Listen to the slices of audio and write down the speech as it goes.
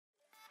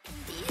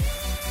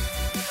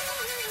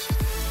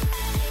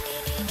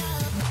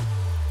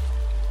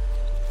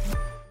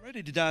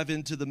to dive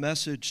into the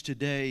message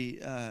today.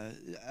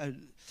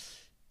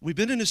 We've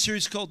been in a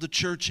series called The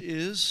Church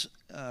Is,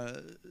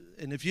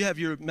 and if you have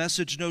your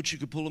message notes, you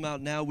can pull them out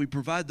now. We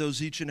provide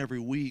those each and every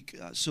week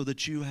so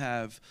that you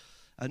have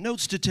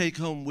notes to take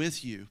home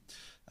with you.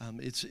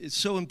 It's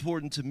so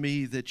important to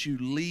me that you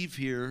leave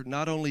here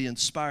not only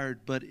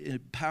inspired, but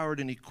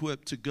empowered and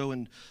equipped to go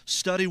and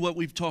study what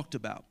we've talked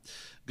about.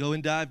 Go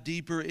and dive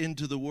deeper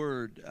into the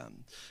Word.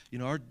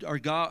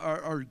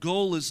 Our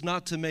goal is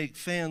not to make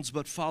fans,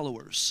 but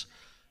followers.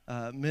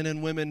 Men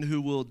and women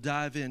who will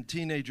dive in,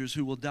 teenagers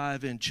who will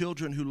dive in,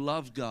 children who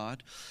love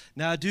God.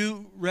 Now, I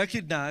do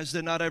recognize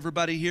that not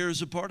everybody here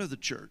is a part of the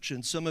church,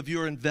 and some of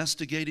you are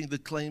investigating the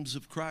claims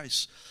of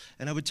Christ.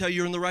 And I would tell you,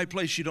 you're in the right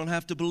place. You don't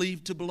have to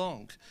believe to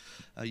belong.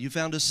 You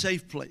found a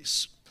safe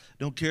place.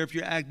 Don't care if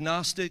you're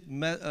agnostic,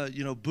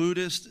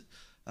 Buddhist,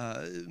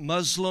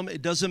 Muslim,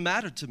 it doesn't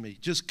matter to me.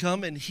 Just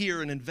come and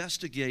hear and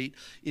investigate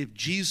if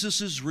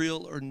Jesus is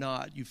real or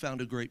not. You found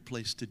a great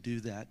place to do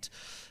that.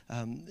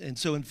 And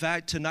so, in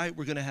fact, tonight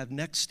we're going to have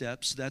Next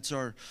Steps. That's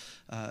our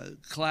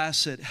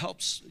class that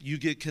helps you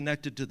get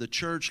connected to the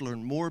church,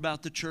 learn more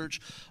about the church.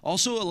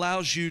 Also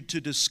allows you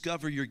to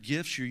discover your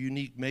gifts, your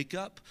unique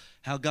makeup,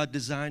 how God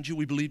designed you.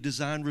 We believe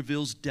design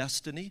reveals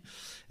destiny.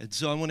 And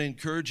so I want to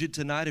encourage you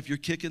tonight, if you're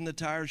kicking the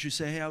tires, you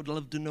say, hey, I would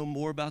love to know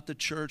more about the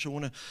church. I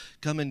want to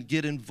come and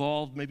get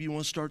involved. Maybe you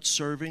want to start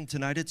serving.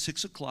 Tonight at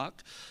 6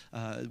 o'clock,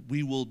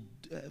 we will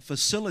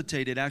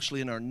facilitate it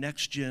actually in our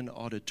Next Gen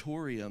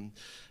auditorium.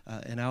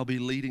 And I'll be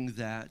leading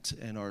that,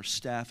 and our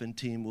staff and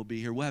team will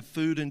be here. We'll have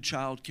food and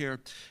childcare.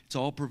 It's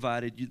all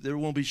provided. There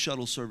won't be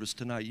shuttle service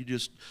tonight. You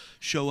just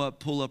show up,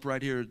 pull up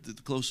right here at the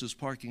closest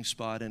parking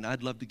spot, and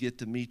I'd love to get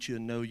to meet you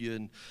and know you,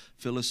 and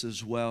Phyllis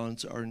as well,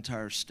 and our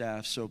entire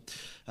staff. So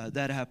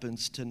that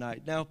happens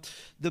tonight. Now,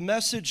 the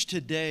message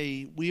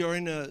today, we are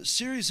in a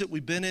series that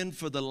we've been in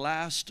for the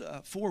last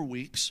 4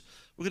 weeks.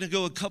 We're going to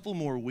go a couple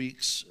more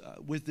weeks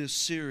with this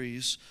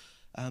series.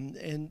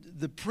 And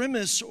the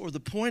premise or the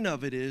point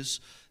of it is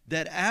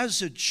that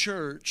as a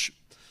church,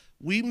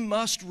 we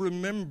must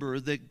remember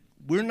that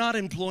we're not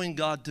employing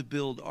God to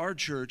build our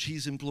church.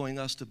 He's employing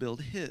us to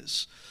build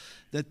His.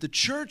 That the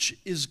church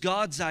is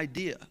God's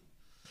idea.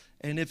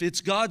 And if it's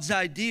God's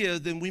idea,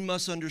 then we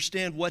must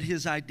understand what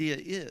His idea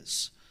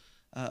is.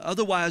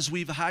 Otherwise,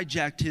 we've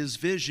hijacked His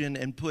vision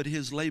and put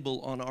His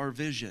label on our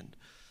vision.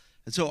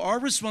 And so our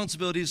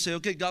responsibility is to say,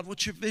 okay, God,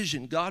 what's your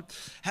vision? God,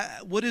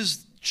 what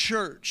is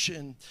church?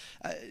 And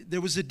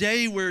there was a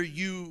day where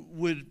you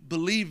would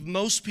believe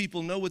most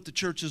people know what the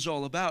church is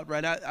all about,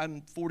 right?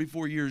 I'm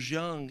 44 years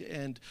young,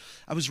 and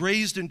I was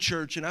raised in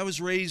church, and I was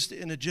raised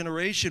in a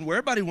generation where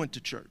everybody went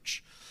to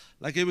church.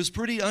 Like, it was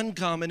pretty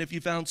uncommon if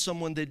you found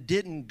someone that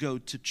didn't go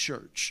to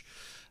church.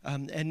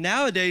 And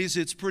nowadays,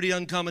 it's pretty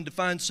uncommon to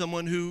find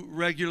someone who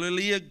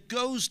regularly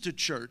goes to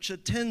church,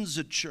 attends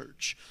a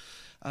church.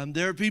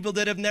 There are people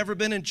that have never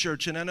been in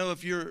church, and I know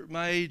if you're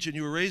my age and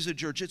you were raised in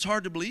church, it's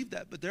hard to believe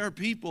that, but there are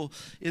people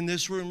in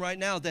this room right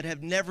now that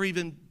have never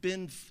even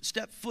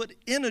stepped foot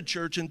in a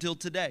church until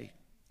today.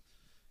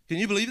 Can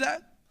you believe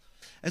that?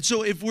 And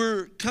so if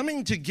we're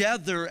coming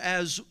together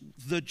as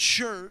the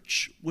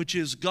church, which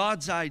is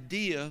God's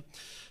idea,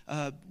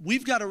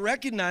 we've got to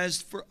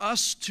recognize for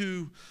us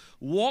to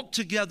walk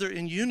together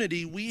in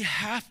unity, we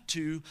have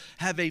to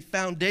have a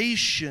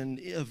foundation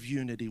of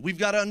unity. We've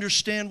got to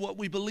understand what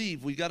we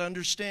believe. We've got to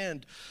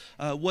understand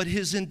what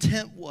His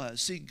intent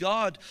was. See,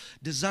 God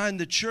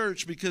designed the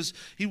church because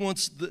He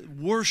wants the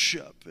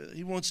worship.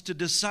 He wants to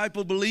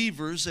disciple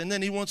believers, and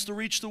then He wants to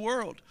reach the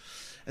world.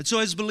 And so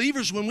as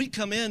believers, when we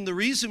come in, the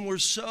reason we're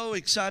so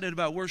excited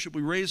about worship,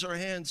 we raise our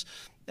hands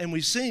and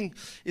we sing,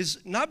 is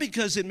not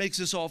because it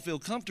makes us all feel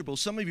comfortable.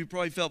 Some of you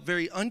probably felt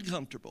very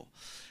uncomfortable.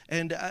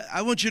 And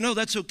I want you to know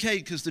that's okay,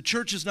 because the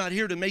church is not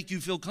here to make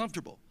you feel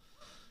comfortable.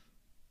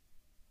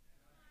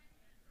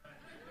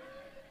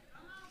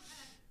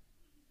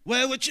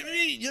 Well, what you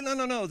mean?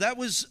 No. That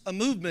was a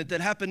movement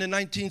that happened in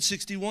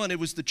 1961. It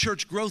was the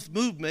church growth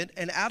movement,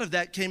 and out of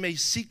that came a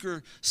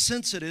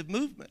seeker-sensitive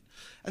movement.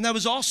 And that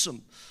was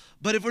awesome.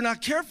 But if we're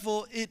not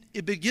careful,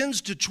 it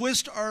begins to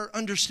twist our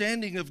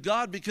understanding of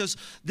God, because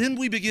then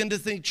we begin to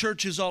think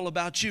church is all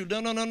about you.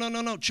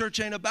 No. Church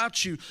ain't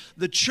about you.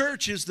 The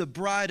church is the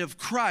bride of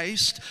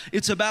Christ.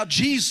 It's about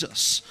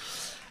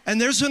Jesus.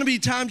 And there's going to be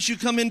times you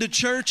come into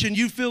church and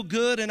you feel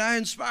good and I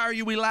inspire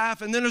you, we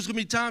laugh. And then there's going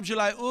to be times you're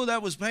like, oh,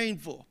 that was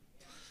painful.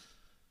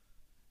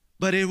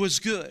 But it was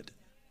good.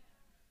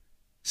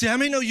 See, how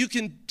many know you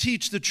can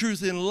teach the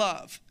truth in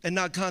love and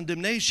not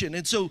condemnation?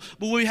 And so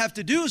what we have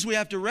to do is we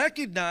have to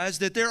recognize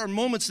that there are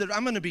moments that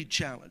I'm going to be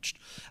challenged.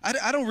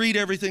 I don't read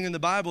everything in the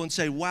Bible and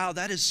say, wow,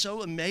 that is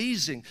so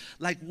amazing.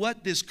 Like,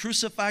 what, this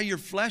crucify your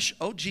flesh?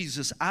 Oh,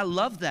 Jesus, I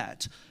love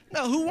that.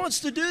 No, who wants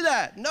to do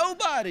that?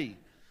 Nobody.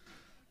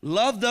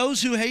 Love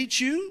those who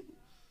hate you.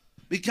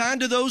 Be kind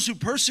to those who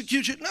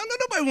persecute you. No,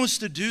 nobody wants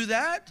to do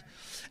that.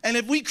 And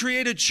if we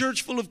create a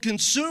church full of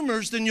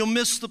consumers, then you'll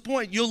miss the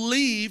point. You'll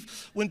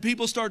leave when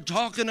people start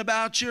talking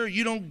about you, or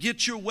you don't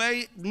get your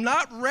way,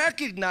 not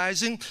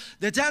recognizing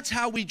that that's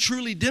how we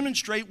truly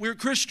demonstrate we're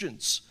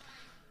Christians.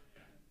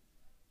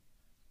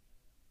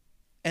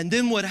 And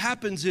then what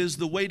happens is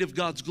the weight of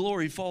God's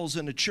glory falls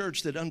in a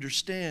church that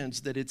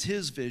understands that it's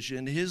His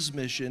vision, His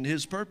mission,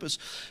 His purpose.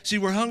 See,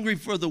 we're hungry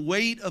for the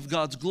weight of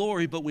God's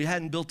glory, but we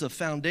hadn't built a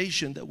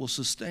foundation that will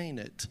sustain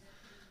it.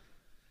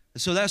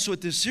 And so that's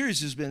what this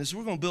series has been, is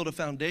we're going to build a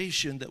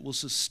foundation that will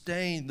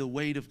sustain the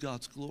weight of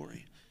God's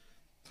glory.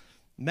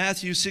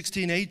 Matthew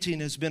 16:18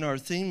 has been our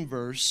theme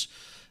verse.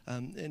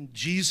 And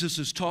Jesus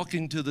is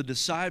talking to the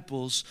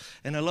disciples,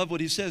 and I love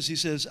what he says. He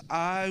says,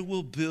 I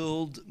will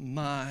build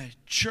my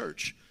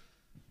church.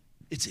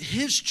 It's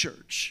His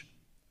church.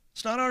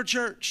 It's not our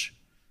church.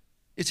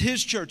 It's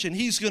His church, and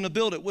He's going to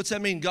build it. What's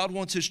that mean? God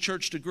wants His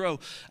church to grow.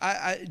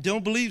 I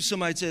don't believe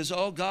somebody says,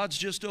 oh, God's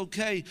just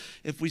okay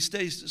if we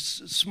stay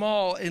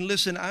small. And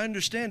listen, I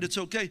understand it's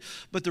okay,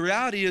 but the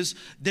reality is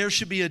there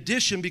should be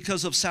addition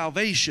because of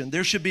salvation.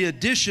 There should be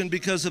addition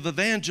because of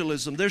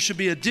evangelism. There should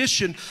be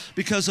addition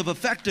because of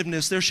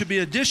effectiveness. There should be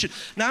addition.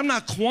 Now, I'm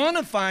not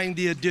quantifying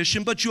the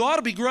addition, but you ought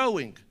to be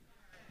growing.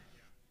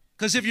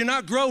 Because if you're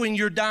not growing,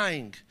 you're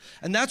dying.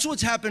 And that's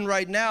what's happened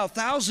right now.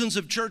 Thousands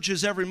of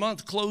churches every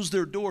month close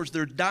their doors.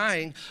 They're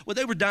dying. Well,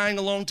 they were dying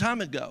a long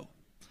time ago.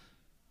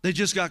 They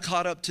just got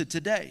caught up to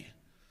today.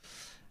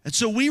 And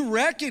so we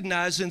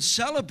recognize and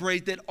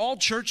celebrate that all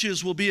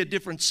churches will be at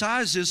different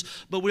sizes,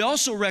 but we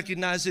also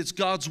recognize it's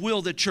God's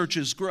will that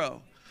churches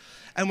grow.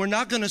 And we're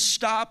not going to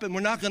stop, and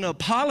we're not going to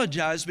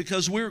apologize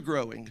because we're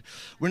growing.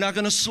 We're not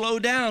going to slow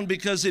down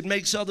because it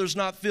makes others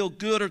not feel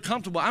good or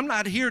comfortable. I'm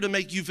not here to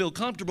make you feel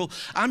comfortable.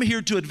 I'm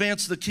here to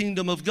advance the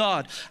kingdom of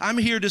God. I'm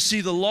here to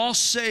see the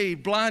lost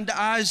saved, blind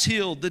eyes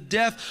healed, the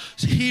deaf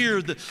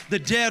hear, the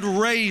dead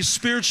raised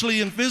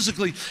spiritually and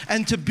physically,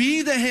 and to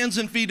be the hands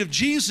and feet of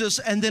Jesus,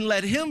 and then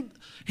let Him,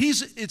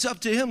 it's up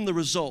to Him the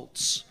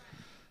results.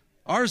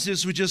 Ours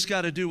is we just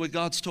got to do what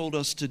God's told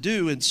us to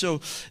do. And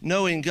so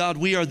knowing God,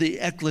 we are the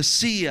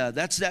ecclesia.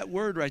 That's that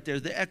word right there,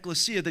 the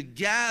ecclesia, the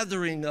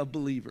gathering of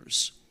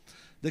believers.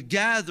 The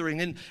gathering.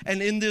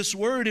 And in this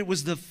word, it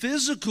was the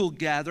physical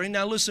gathering.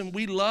 Now listen,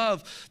 we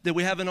love that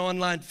we have an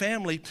online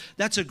family.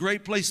 That's a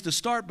great place to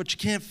start, but you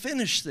can't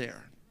finish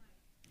there.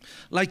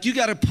 Like you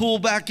got to pull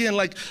back in.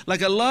 Like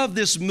I love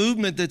this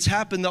movement that's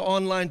happened, the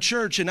online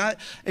church. And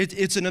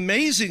it's an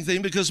amazing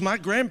thing because my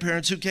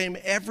grandparents who came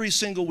every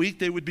single week,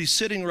 they would be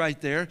sitting right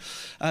there.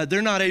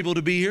 They're not able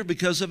to be here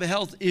because of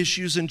health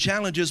issues and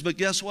challenges. But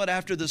guess what?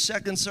 After the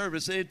second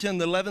service, they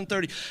attend the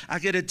 11:30. I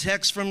get a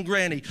text from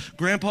Granny.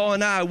 Grandpa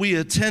and I, we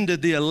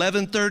attended the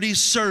 11:30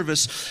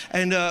 service.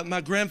 And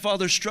my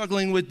grandfather's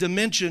struggling with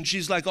dementia.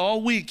 She's like,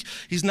 all week,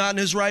 he's not in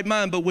his right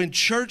mind. But when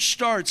church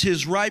starts,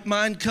 his right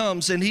mind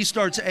comes and he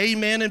starts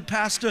amen. And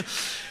pastor,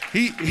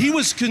 he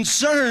was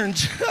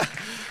concerned.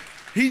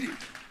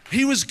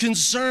 he was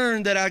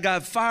concerned that I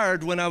got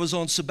fired when I was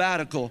on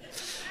sabbatical.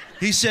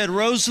 He said,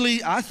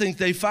 Rosalie, I think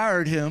they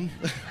fired him.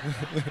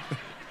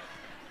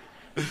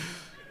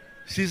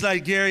 She's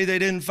like, Gary, they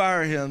didn't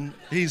fire him.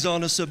 He's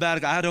on a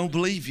sabbatical. I don't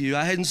believe you.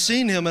 I hadn't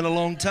seen him in a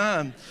long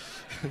time.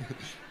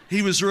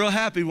 He was real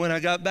happy when I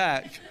got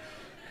back.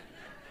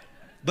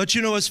 But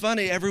you know what's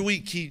funny? Every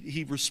week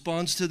he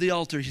responds to the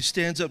altar. He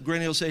stands up.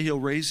 Granny will say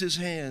he'll raise his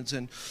hands.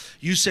 And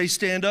you say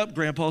stand up.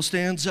 Grandpa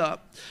stands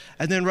up.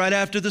 And then right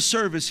after the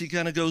service, he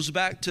kind of goes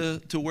back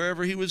to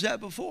wherever he was at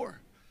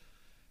before.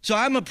 So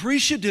I'm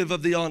appreciative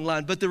of the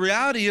online. But the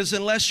reality is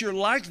unless you're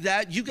like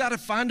that, you got to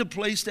find a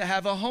place to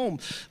have a home.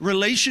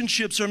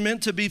 Relationships are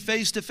meant to be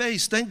face to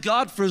face. Thank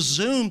God for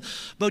Zoom.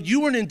 But you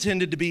weren't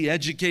intended to be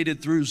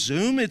educated through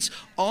Zoom. It's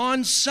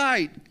on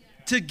site.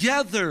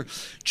 Together,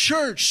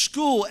 church,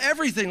 school,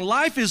 everything.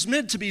 Life is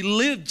meant to be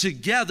lived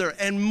together,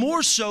 and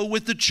more so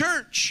with the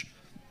church.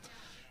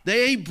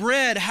 They ate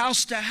bread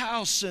house to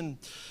house, and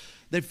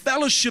they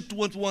fellowshiped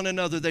with one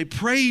another. They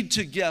prayed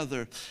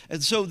together.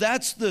 And so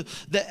that's the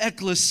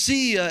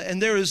ecclesia,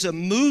 and there is a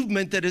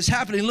movement that is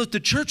happening. Look, the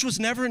church was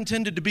never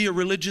intended to be a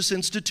religious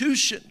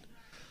institution.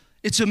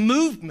 It's a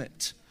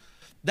movement.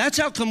 That's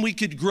how come we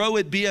could grow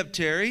at BF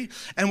Terry,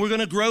 and we're going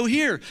to grow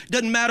here.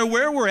 Doesn't matter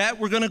where we're at,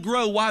 we're going to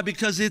grow. Why?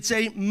 Because it's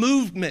a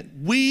movement.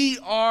 We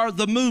are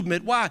the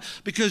movement. Why?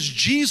 Because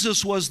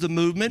Jesus was the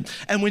movement,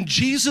 and when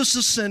Jesus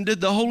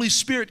ascended, the Holy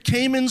Spirit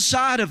came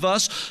inside of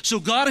us, so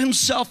God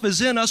Himself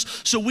is in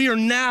us, so we are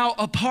now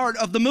a part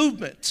of the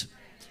movement.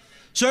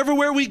 So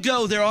everywhere we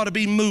go, there ought to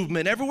be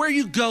movement. Everywhere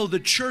you go, the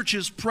church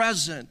is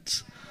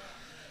present.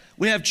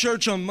 We have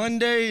church on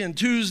Monday and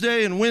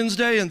Tuesday and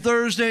Wednesday and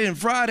Thursday and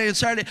Friday and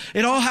Saturday.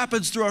 It all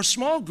happens through our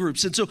small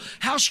groups. And so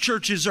house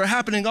churches are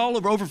happening all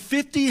over. Over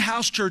 50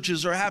 house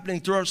churches are happening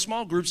through our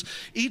small groups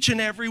each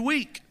and every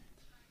week.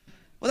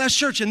 Well, that's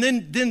church. And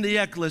then the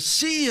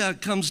ecclesia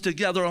comes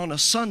together on a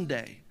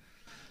Sunday.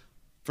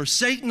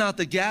 Forsake not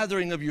the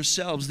gathering of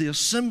yourselves, the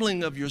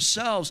assembling of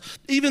yourselves.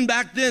 Even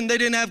back then, they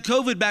didn't have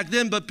COVID back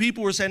then, but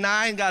people were saying,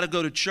 I ain't got to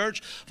go to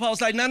church. Paul's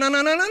like, no.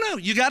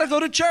 You got to go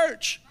to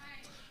church.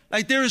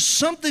 Like there is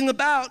something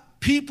about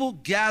people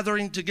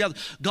gathering together.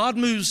 God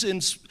moves in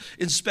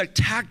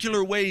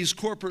spectacular ways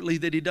corporately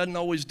that He doesn't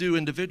always do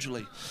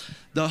individually.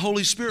 The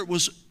Holy Spirit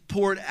was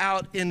poured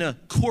out in a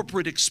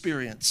corporate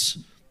experience.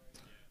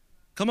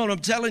 Come on, I'm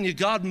telling you,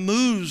 God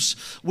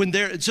moves when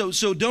there.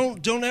 So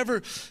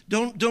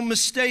don't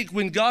mistake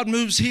when God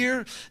moves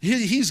here.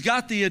 He's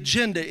got the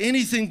agenda.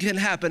 Anything can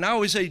happen. I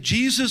always say,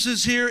 Jesus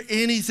is here.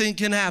 Anything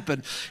can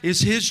happen.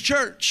 It's His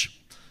church.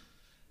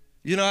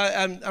 You know,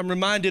 I'm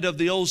reminded of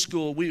the old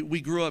school. We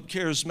grew up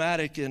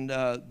charismatic, and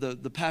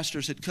the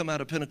pastors had come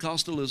out of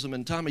Pentecostalism,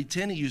 and Tommy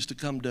Tenney used to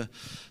come to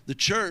the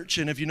church.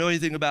 And if you know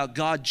anything about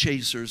God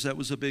Chasers, that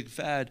was a big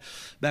fad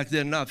back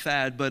then. Not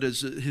fad, but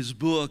as his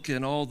book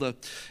and all the.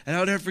 And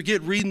I'll never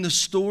forget reading the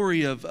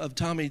story of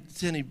Tommy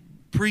Tenney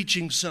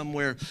preaching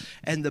somewhere,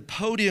 and the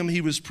podium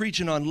he was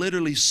preaching on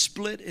literally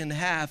split in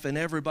half, and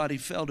everybody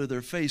fell to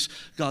their face.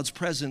 God's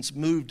presence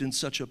moved in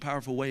such a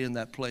powerful way in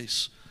that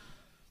place.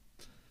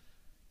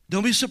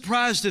 Don't be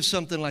surprised if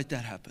something like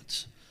that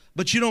happens.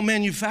 But you don't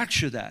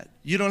manufacture that.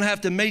 You don't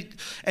have to make,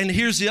 and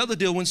here's the other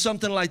deal. When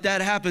something like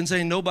that happens,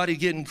 ain't nobody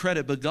getting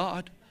credit but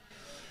God.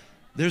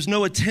 There's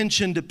no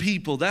attention to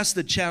people. That's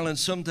the challenge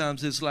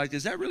sometimes. It's like,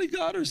 is that really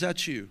God or is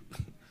that you?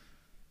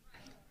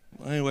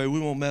 Anyway,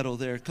 we won't meddle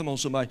there. Come on,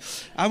 somebody.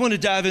 I want to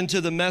dive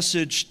into the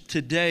message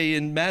today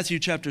in Matthew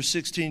chapter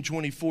 16,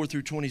 24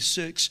 through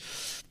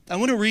 26. I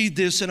want to read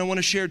this, and I want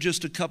to share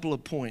just a couple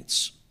of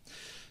points.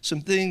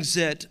 Some things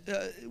that,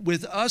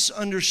 with us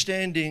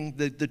understanding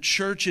that the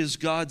church is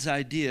God's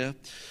idea,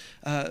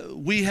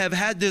 we have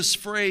had this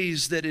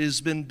phrase that has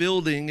been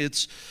building.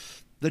 It's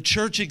the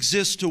church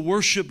exists to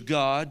worship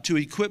God, to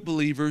equip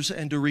believers,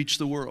 and to reach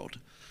the world.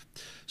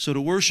 So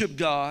to worship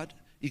God,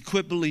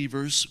 equip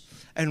believers,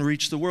 and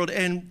reach the world.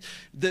 And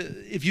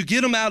if you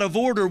get them out of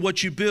order,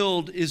 what you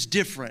build is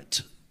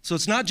different. So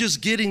it's not just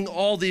getting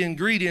all the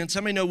ingredients.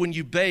 How many know when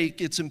you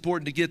bake, it's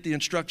important to get the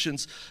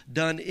instructions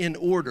done in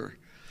order?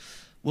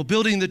 Well,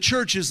 building the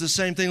church is the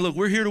same thing. Look,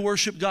 we're here to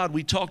worship God.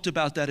 We talked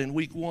about that in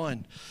week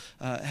 1,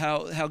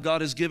 how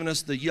God has given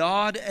us the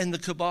yod and the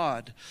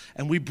kabod.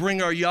 And we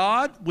bring our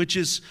yod, which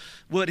is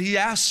what He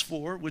asks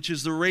for, which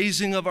is the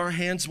raising of our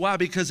hands. Why?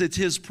 Because it's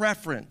His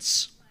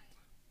preference.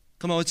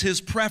 Come on, it's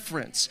His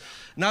preference.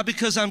 Not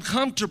because I'm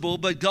comfortable,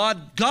 but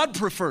God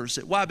prefers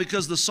it. Why?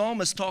 Because the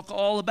psalmists talk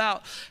all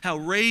about how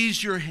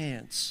raise your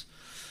hands.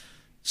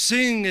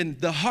 Sing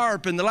and the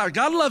harp and the lyre.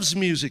 God loves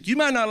music. You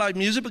might not like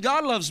music, but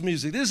God loves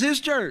music. This is His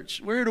church.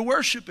 We're here to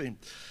worship Him.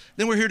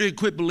 Then we're here to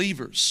equip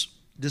believers,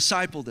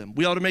 disciple them.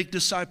 We ought to make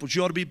disciples.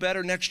 You ought to be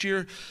better next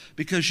year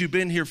because you've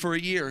been here for a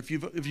year. If you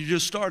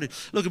just started.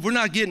 Look, if we're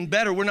not getting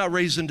better, we're not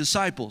raising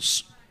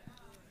disciples.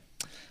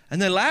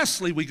 And then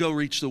lastly, we go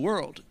reach the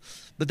world.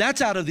 But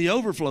that's out of the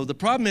overflow. The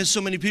problem is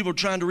so many people are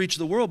trying to reach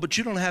the world, but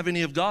you don't have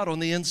any of God on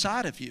the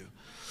inside of you.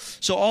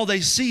 So all they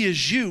see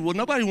is you. Well,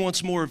 nobody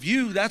wants more of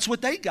you. That's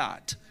what they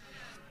got.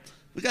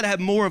 We got to have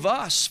more of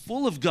us,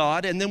 full of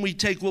God, and then we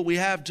take what we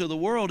have to the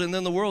world, and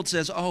then the world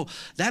says, "Oh,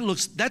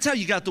 that's how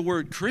you got the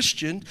word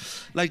Christian."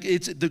 Like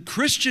the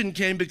Christian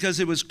came because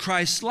it was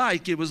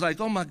Christ-like. It was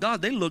like, "Oh my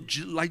God, they look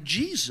like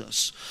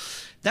Jesus."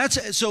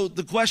 So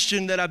the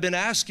question that I've been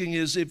asking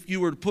is, if you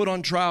were put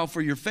on trial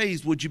for your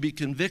faith, would you be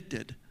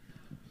convicted?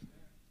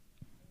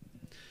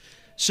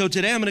 So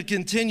today I'm going to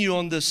continue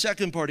on the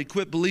second part,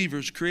 equip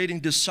believers, creating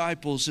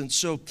disciples. And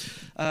so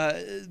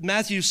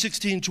Matthew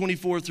 16,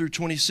 24 through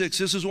 26,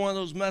 this is one of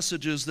those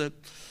messages that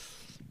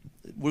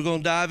we're going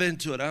to dive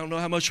into it. I don't know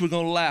how much we're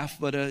going to laugh,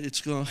 but it's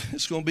going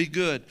to be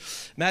good.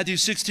 Matthew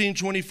 16,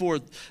 24,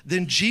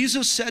 then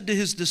Jesus said to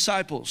His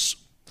disciples,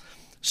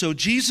 so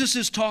Jesus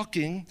is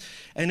talking,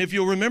 and if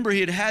you'll remember,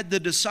 He had the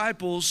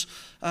disciples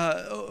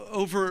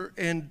over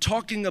and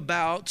talking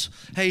about,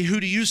 hey, who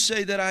do you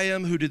say that I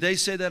am? Who do they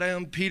say that I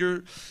am?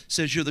 Peter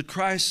says, you're the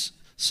Christ,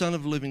 Son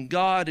of the living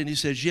God. And he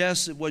says,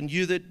 yes, it wasn't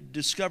you that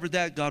discovered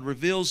that. God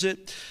reveals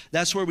it.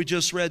 That's where we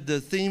just read the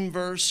theme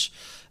verse,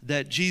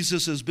 that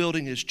Jesus is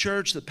building His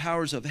church. The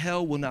powers of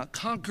hell will not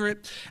conquer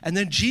it. And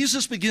then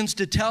Jesus begins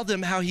to tell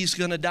them how He's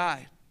going to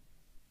die.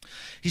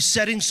 He's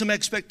setting some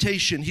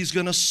expectation. He's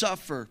going to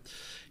suffer.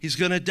 He's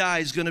going to die.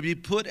 He's going to be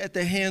put at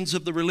the hands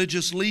of the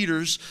religious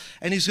leaders,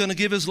 and He's going to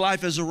give His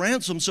life as a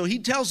ransom. So He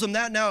tells them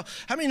that. Now,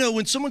 how many know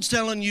when someone's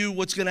telling you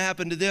what's going to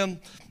happen to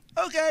them,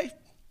 okay,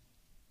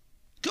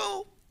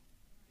 cool,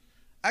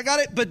 I got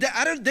it. But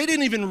they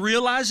didn't even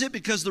realize it,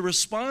 because the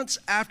response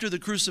after the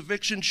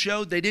crucifixion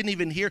showed they didn't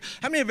even hear.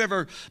 How many have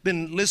ever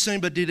been listening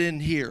but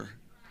didn't hear?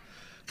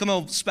 Come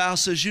on,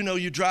 spouses, you know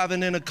you're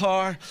driving in a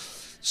car,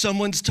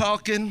 someone's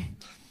talking,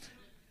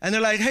 and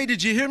they're like, hey,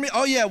 did you hear me?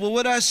 Oh, yeah, well,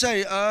 what did I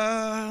say?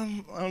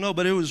 I don't know,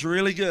 but it was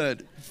really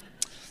good.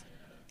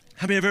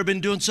 How many have ever been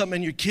doing something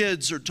and your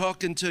kids are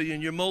talking to you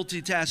and you're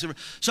multitasking?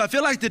 So I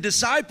feel like the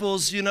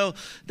disciples, I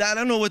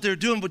don't know what they're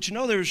doing, but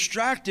they're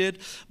distracted.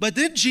 But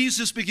then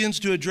Jesus begins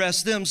to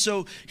address them.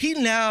 So He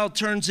now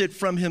turns it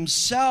from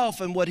Himself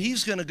and what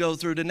He's going to go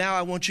through to, now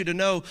I want you to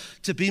know,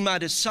 to be my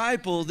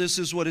disciple, this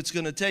is what it's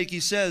going to take. He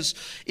says,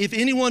 if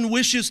anyone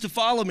wishes to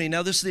follow me.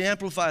 Now this is the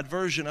Amplified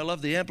version. I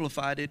love the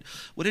Amplified.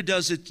 What it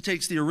does, it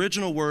takes the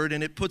original word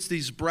and it puts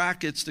these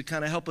brackets to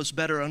kind of help us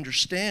better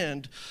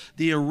understand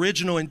the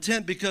original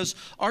intent, because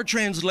because our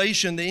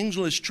translation, the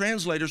English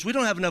translators, we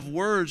don't have enough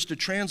words to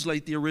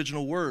translate the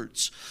original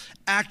words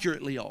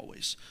accurately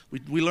always.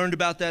 We learned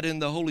about that in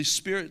the Holy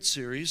Spirit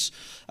series.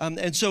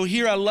 And so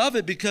here I love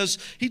it because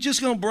he's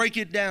just going to break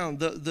it down,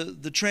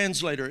 the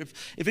translator.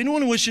 If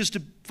anyone wishes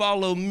to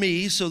follow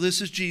me, so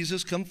this is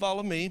Jesus, come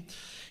follow me.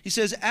 He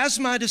says, as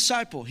my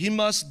disciple, he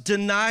must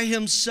deny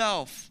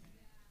himself.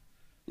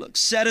 Look,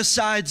 set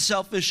aside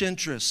selfish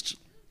interest.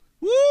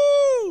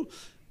 Woo!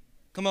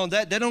 Come on,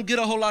 that don't get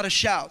a whole lot of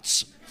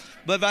shouts.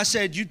 But if I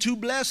said, you too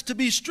blessed to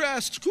be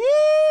stressed,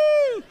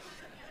 woo!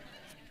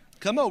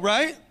 Come on,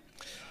 right?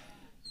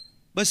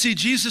 But see,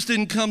 Jesus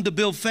didn't come to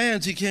build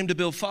fans. He came to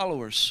build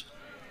followers,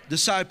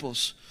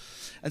 disciples.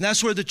 And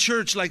that's where the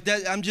church, like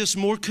that, I'm just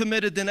more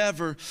committed than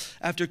ever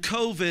after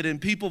COVID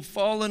and people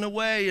falling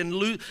away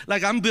and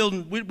like I'm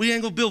building, we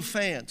ain't gonna build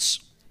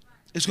fans.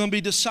 It's gonna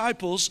be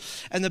disciples.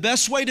 And the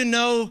best way to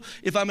know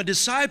if I'm a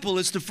disciple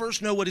is to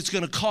first know what it's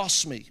gonna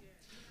cost me.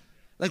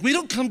 Like we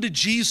don't come to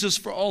Jesus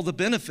for all the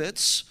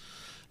benefits,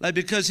 like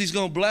because he's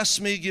gonna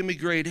bless me, give me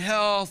great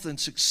health and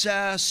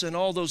success and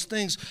all those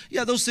things.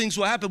 Yeah, those things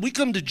will happen. We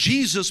come to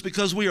Jesus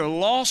because we are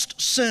lost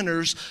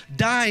sinners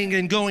dying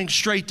and going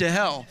straight to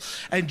hell.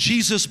 And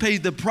Jesus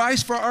paid the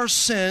price for our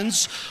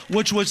sins,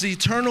 which was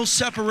eternal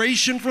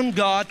separation from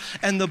God,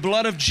 and the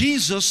blood of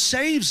Jesus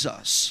saves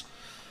us.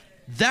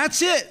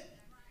 That's it.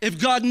 If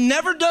God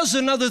never does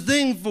another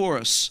thing for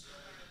us,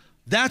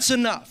 that's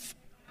enough.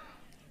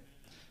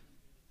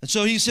 And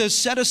so he says,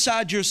 set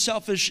aside your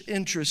selfish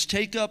interests,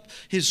 take up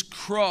his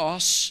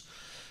cross.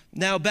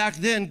 Now back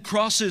then,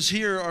 crosses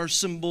here are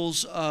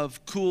symbols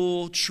of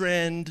cool,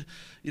 trend.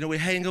 You know, we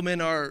hang them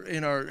in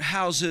our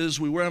houses,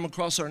 we wear them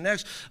across our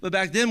necks. But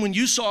back then, when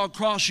you saw a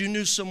cross, you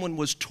knew someone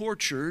was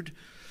tortured.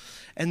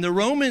 And the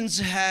Romans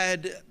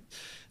had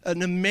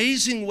an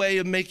amazing way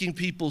of making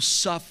people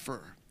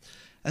suffer.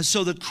 And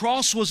so the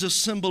cross was a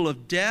symbol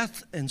of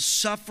death and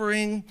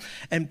suffering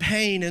and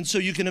pain. And so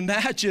you can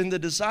imagine the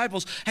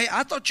disciples, hey,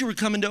 I thought you were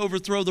coming to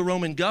overthrow the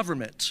Roman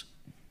government,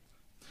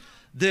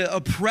 the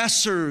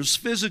oppressors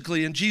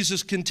physically. And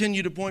Jesus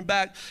continued to point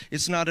back,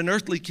 it's not an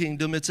earthly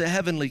kingdom, it's a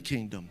heavenly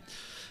kingdom.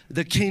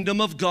 The kingdom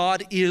of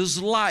God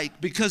is like,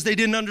 because they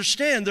didn't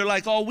understand. They're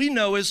like, all we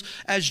know is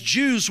as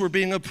Jews were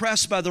being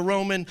oppressed by the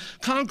Roman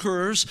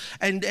conquerors.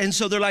 And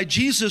so they're like,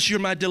 Jesus, you're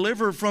my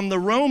deliverer from the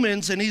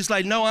Romans. And he's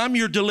like, no, I'm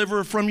your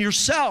deliverer from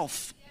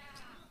yourself.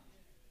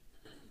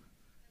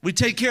 We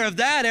take care of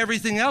that.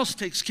 Everything else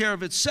takes care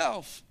of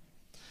itself.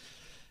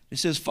 He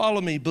says,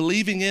 follow me,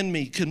 believing in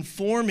me,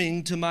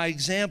 conforming to my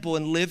example,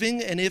 and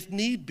living, and if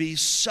need be,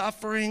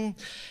 suffering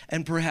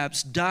and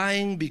perhaps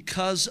dying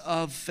because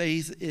of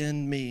faith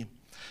in me.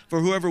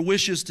 For whoever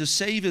wishes to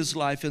save his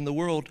life in the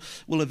world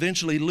will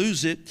eventually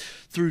lose it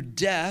through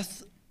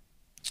death.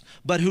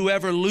 But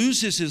whoever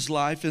loses his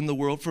life in the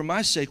world for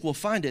my sake will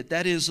find it.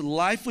 That is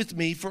life with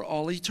me for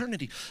all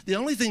eternity. The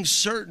only thing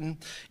certain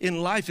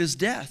in life is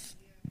death.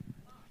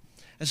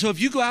 And so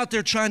if you go out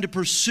there trying to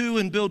pursue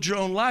and build your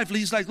own life,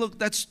 he's like, look,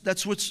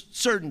 that's what's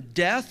certain,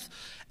 death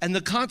and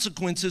the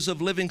consequences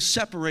of living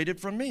separated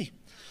from me.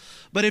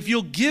 But if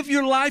you'll give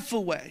your life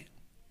away,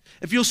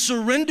 if you'll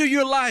surrender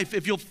your life,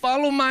 if you'll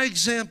follow my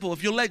example,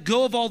 if you'll let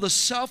go of all the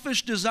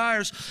selfish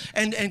desires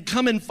and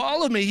come and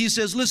follow me, he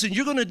says, listen,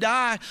 you're going to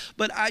die,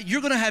 but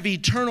you're going to have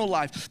eternal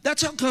life.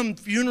 That's how come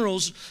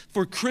funerals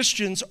for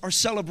Christians are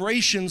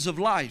celebrations of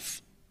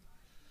life.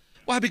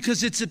 Why?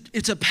 Because it's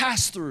a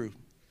pass-through.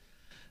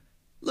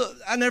 Look,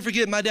 I'll never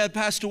forget, my dad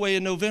passed away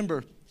in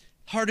November.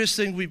 Hardest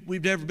thing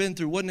we've ever been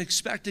through. Wasn't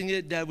expecting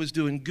it. Dad was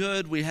doing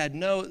good. We had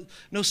no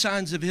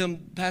signs of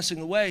him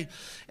passing away.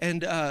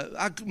 And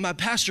my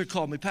pastor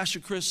called me, Pastor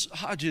Chris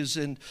Hodges,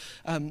 and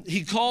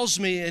he calls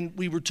me, and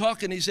we were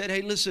talking. He said,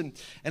 hey, listen,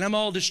 and I'm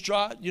all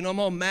distraught. You know, I'm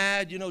all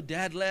mad. You know,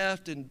 Dad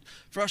left and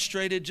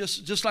frustrated,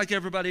 just like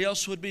everybody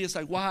else would be. It's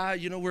like, why?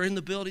 You know, we're in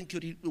the building.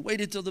 Could he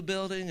wait until the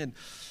building? And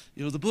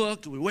you know, the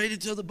book, we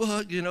waited till the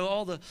book, you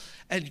know,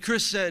 and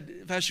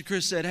Pastor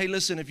Chris said, hey,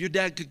 listen, if your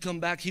dad could come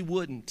back, he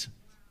wouldn't.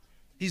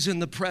 He's in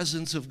the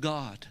presence of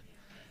God.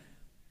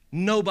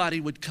 Nobody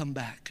would come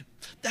back.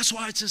 That's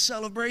why it's a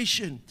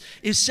celebration.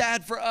 It's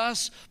sad for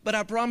us, but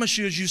I promise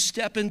you, as you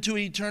step into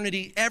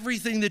eternity,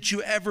 everything that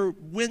you ever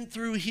went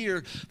through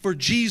here for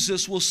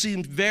Jesus will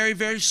seem very,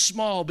 very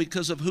small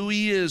because of who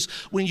he is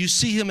when you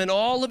see him in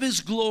all of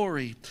his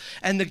glory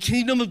and the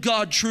kingdom of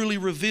God truly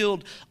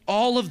revealed.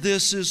 All of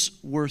this is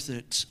worth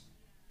it.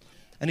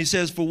 And he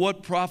says, for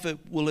what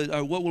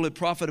will it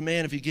profit a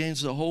man if he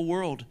gains the whole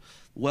world?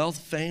 Wealth,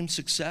 fame,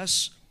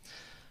 success,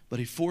 but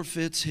he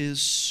forfeits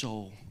his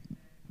soul.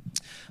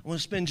 I want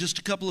to spend just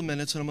a couple of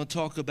minutes and I'm going to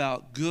talk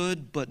about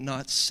good but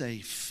not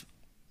safe.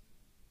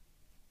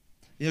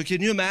 You know, can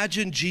you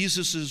imagine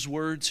Jesus'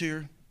 words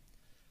here?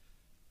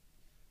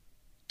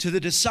 To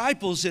the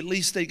disciples, at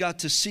least they got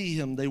to see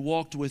him. They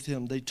walked with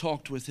him. They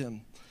talked with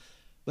him.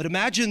 But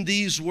imagine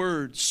these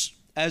words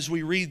as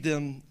we read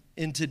them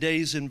in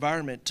today's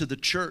environment to the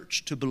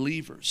church, to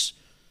believers.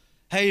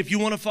 Hey, if you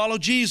want to follow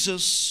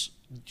Jesus,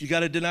 you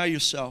got to deny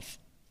yourself.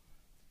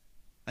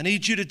 I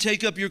need you to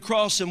take up your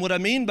cross, and what I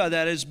mean by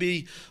that is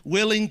be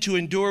willing to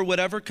endure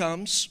whatever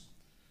comes.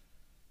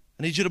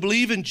 I need you to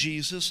believe in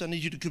Jesus. I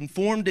need you to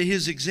conform to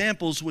his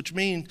examples, which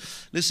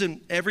means,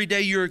 listen, every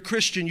day you're a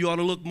Christian, you ought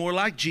to look more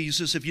like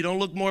Jesus. If you don't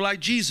look more like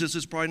Jesus,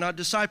 it's probably not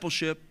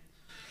discipleship.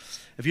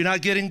 If you're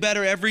not getting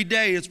better every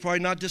day, it's probably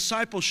not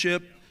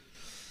discipleship.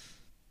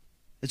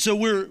 And so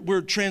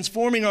we're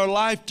transforming our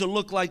life to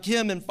look like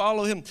him and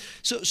follow him.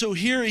 So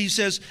here he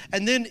says,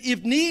 and then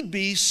if need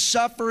be,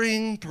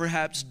 suffering,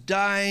 perhaps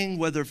dying,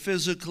 whether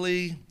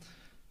physically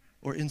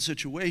or in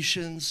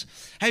situations.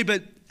 Hey,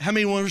 but how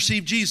many want to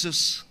receive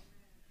Jesus?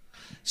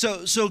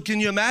 So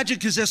can you imagine?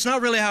 Because that's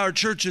not really how our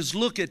churches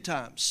look at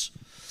times.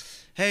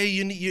 Hey,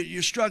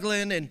 you're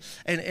struggling,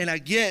 and I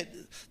get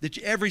that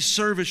every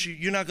service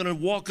you're not going to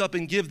walk up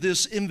and give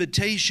this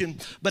invitation,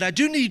 but I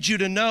do need you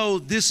to know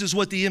this is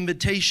what the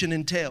invitation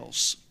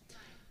entails.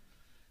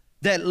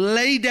 That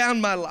lay down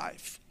my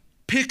life,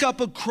 pick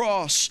up a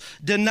cross,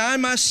 deny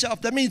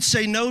myself. That means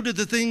say no to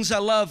the things I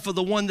love for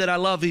the one that I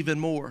love even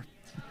more.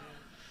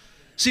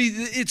 See,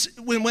 it's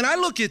when I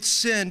look at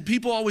sin,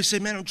 people always say,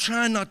 man, I'm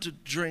trying not to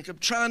drink. I'm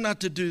trying not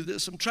to do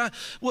this. I'm trying.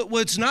 Well,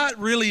 it's not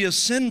really a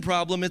sin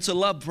problem. It's a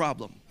love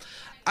problem.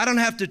 I don't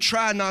have to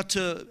try not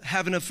to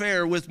have an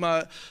affair with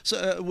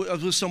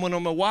someone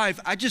or my wife.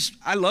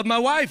 I love my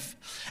wife,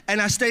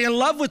 and I stay in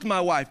love with my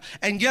wife.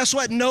 And guess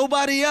what?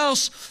 Nobody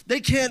else,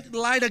 they can't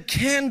light a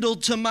candle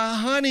to my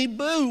honey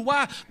boo.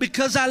 Why?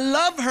 Because I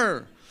love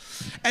her.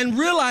 And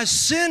realize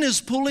sin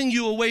is pulling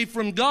you away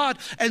from God.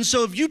 And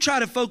so if you try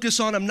to focus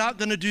on, I'm not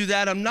going to do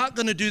that, I'm not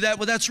going to do that,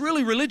 well, that's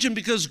really religion,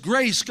 because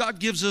grace, God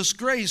gives us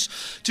grace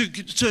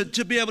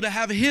to be able to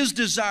have his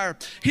desire,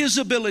 his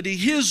ability,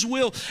 his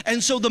will.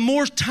 And so the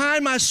more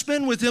time I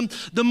spend with him,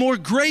 the more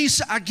grace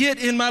I get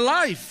in my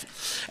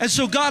life. And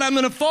so, God, I'm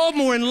going to fall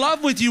more in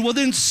love with you. Well,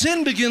 then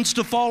sin begins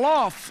to fall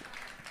off.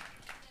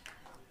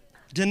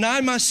 Deny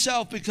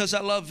myself because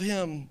I love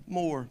him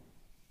more.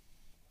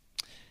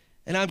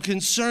 And I'm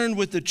concerned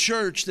with the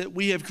church that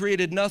we have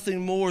created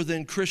nothing more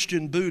than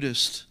Christian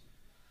Buddhist.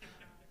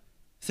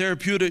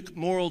 Therapeutic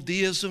moral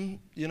deism.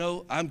 You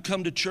know, I'm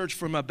come to church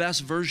for my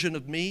best version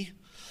of me.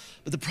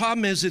 But the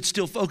problem is it's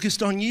still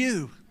focused on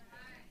you.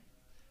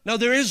 No,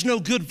 there is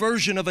no good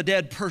version of a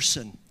dead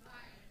person.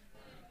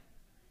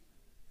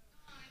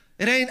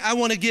 It ain't, I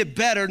want to get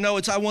better. No,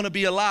 it's, I want to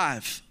be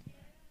alive.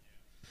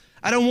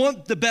 I don't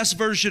want the best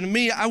version of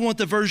me. I want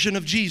the version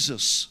of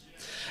Jesus.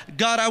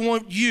 God, I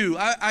want you.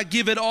 I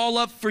give it all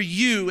up for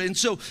you. And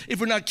so if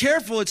we're not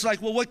careful, it's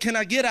like, well, what can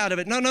I get out of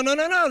it? No.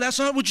 That's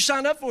not what you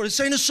signed up for. This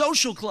ain't a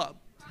social club.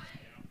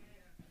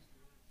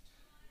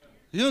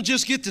 You don't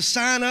just get to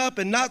sign up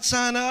and not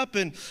sign up,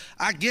 and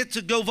I get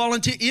to go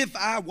volunteer if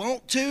I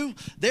want to.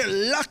 They're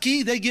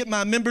lucky they get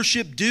my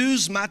membership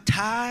dues, my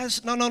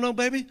tithes. No,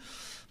 baby.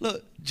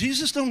 Look,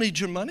 Jesus don't need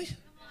your money.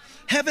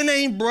 Heaven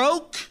ain't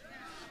broke.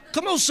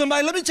 Come on,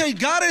 somebody. Let me tell you,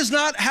 God does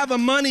not have a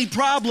money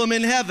problem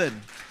in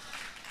heaven.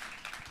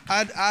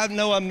 I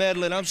know I'm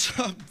meddling.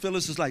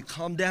 Phyllis is like,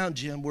 calm down,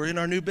 Jim. We're in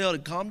our new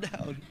building. Calm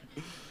down.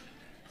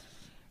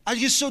 I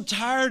get so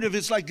tired of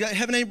it's like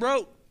heaven ain't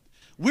broke.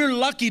 We're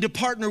lucky to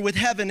partner with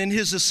heaven in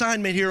his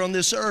assignment here on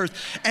this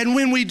earth. And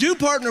when we do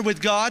partner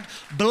with God,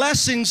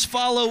 blessings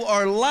follow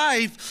our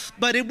life.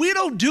 But if we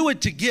don't do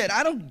it to get,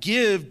 I don't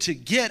give to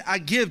get, I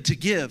give to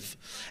give.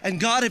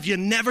 And God, if you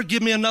never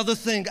give me another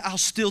thing, I'll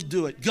still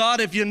do it. God,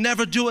 if you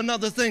never do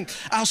another thing,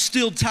 I'll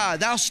still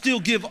tithe. I'll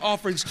still give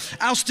offerings.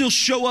 I'll still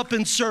show up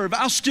and serve.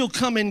 I'll still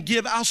come and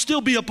give. I'll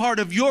still be a part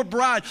of your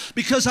bride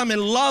because I'm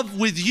in love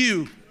with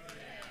you.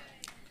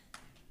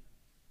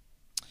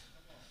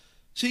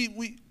 See,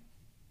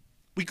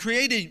 we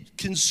create a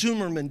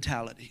consumer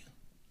mentality.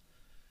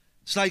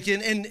 It's like,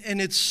 and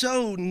it's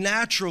so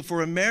natural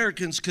for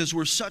Americans because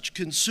we're such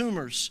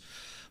consumers.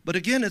 But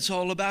again, it's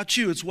all about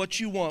you. It's what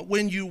you want,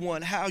 when you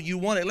want, how you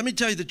want it. Let me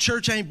tell you, the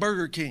church ain't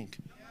Burger King.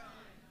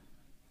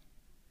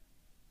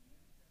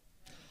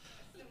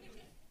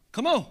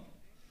 Come on.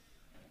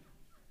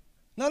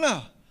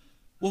 No.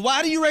 Well,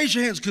 why do you raise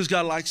your hands? Because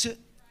God likes it.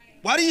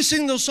 Why do you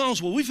sing those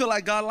songs? Well, we feel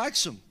like God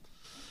likes them.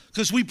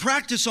 Because we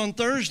practice on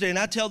Thursday, and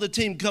I tell the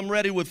team, come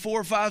ready with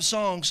 4 or 5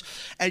 songs,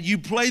 and you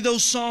play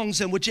those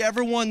songs, and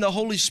whichever one the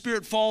Holy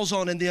Spirit falls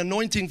on and the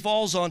anointing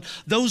falls on,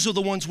 those are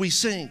the ones we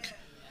sing.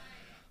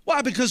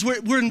 Why? Because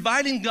we're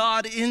inviting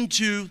God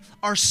into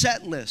our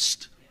set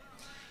list.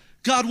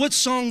 God, what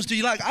songs do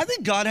you like? I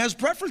think God has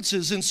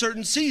preferences in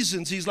certain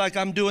seasons. He's like,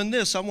 I'm doing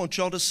this. I want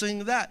y'all to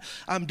sing that.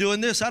 I'm doing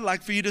this. I'd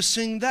like for you to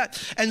sing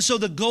that. And so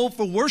the goal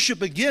for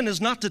worship, again,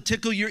 is not to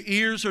tickle your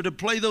ears or to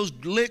play those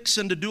licks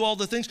and to do all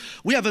the things.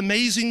 We have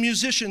amazing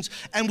musicians,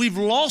 and we've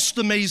lost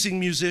amazing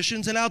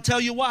musicians, and I'll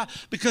tell you why.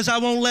 Because I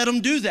won't let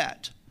them do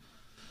that.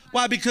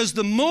 Why? Because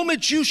the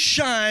moment you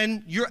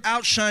shine, you're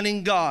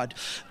outshining God.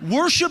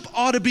 Worship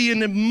ought to be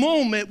in a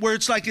moment where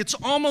it's like it's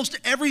almost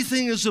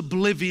everything is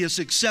oblivious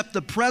except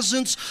the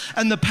presence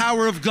and the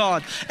power of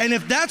God. And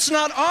if that's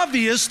not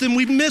obvious, then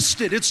we've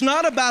missed it. It's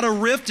not about a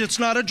riff, it's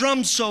not a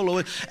drum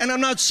solo. And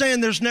I'm not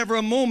saying there's never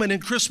a moment in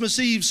Christmas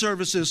Eve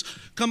services.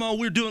 Come on,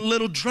 we're doing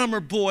Little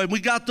Drummer Boy, and we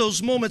got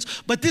those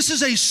moments. But this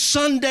is a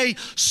Sunday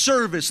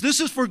service.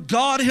 This is for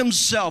God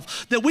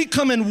Himself, that we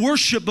come and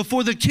worship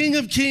before the King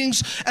of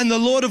Kings and the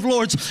Lord of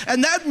Lords.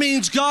 And that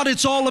means, God,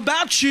 it's all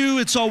about you.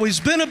 It's always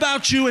been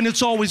about you, and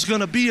it's always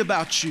going to be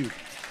about you.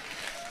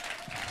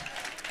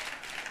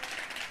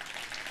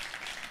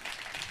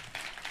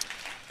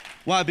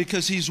 Why?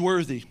 Because He's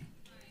worthy.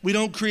 We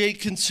don't create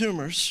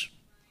consumers.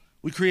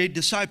 We create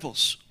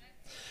disciples.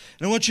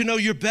 And I want you to know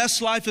your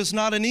best life is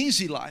not an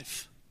easy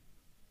life.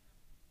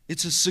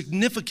 It's a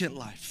significant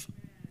life.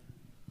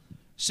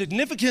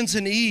 Significance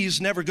and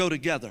ease never go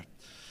together.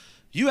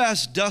 You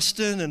ask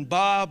Dustin and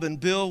Bob and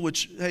Bill,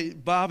 which, hey,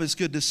 Bob, it's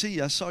good to see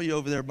you. I saw you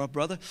over there, my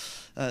brother.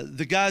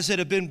 The guys that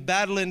have been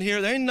battling here,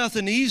 there ain't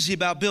nothing easy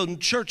about building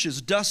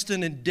churches.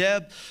 Dustin and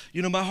Deb,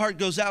 you know, my heart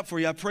goes out for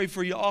you. I pray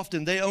for you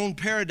often. They own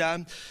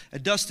Paradigm.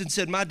 And Dustin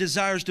said, my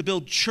desire is to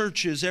build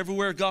churches.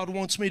 Everywhere God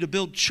wants me to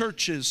build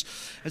churches.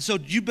 And so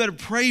you better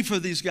pray for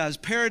these guys.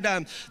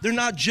 Paradigm, they're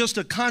not just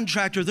a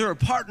contractor. They're a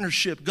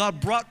partnership God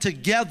brought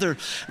together.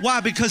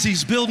 Why? Because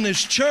He's building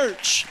His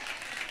church.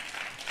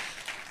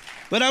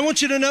 But I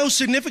want you to know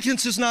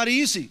significance is not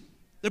easy.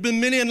 There have been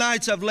many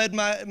nights I've laid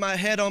my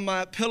head on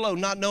my pillow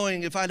not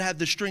knowing if I'd have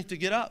the strength to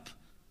get up.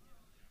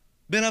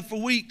 Been up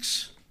for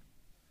weeks.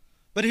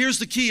 But here's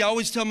the key. I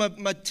always tell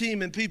my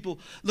team and people,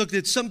 look,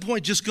 at some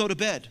point just go to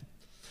bed.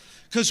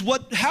 Because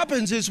what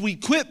happens is we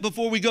quit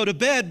before we go to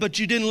bed, but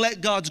you didn't let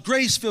God's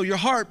grace fill your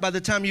heart by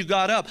the time you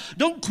got up.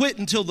 Don't quit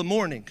until the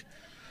morning.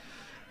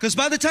 Because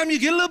by the time you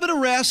get a little bit of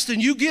rest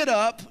and you get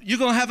up, you're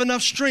going to have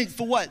enough strength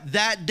for what?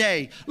 That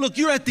day. Look,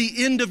 you're at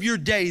the end of your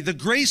day. The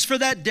grace for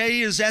that day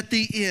is at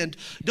the end.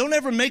 Don't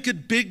ever make a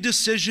big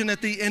decision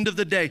at the end of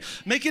the day.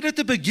 Make it at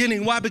the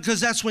beginning. Why? Because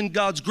that's when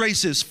God's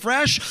grace is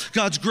fresh.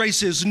 God's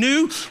grace is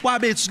new. Why?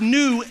 It's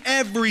new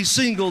every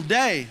single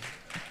day.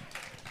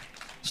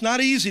 It's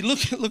not easy.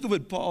 Look at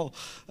what Paul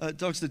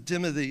talks to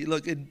Timothy.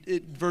 Look at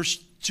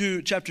verse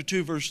 2, chapter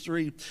 2, verse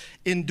 3.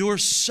 Endure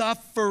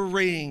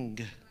suffering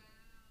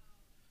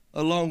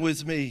along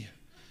with me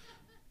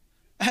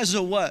as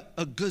a what?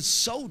 A good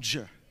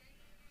soldier.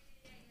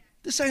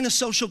 This ain't a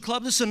social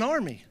club, this is an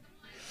army.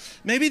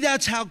 Maybe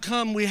that's how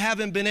come we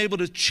haven't been able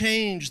to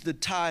change the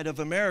tide of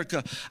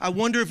America. I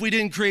wonder if we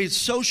didn't create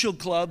social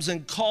clubs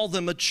and call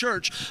them a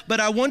church. But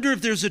I wonder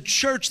if there's a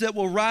church that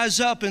will rise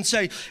up and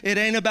say, it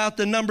ain't about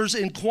the numbers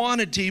in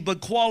quantity, but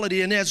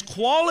quality. And as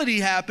quality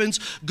happens,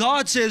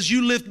 God says,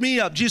 you lift me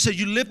up. Jesus said,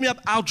 you lift me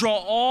up, I'll draw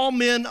all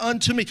men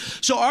unto me.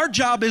 So our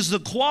job is the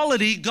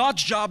quality,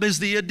 God's job is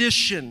the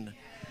addition.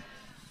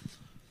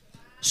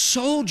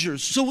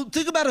 Soldiers. So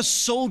think about a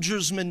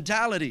soldier's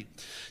mentality.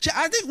 See,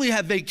 I think we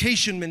have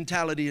vacation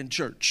mentality in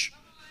church.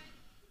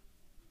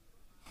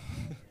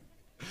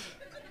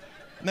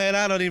 Man,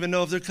 I don't even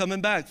know if they're coming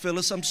back,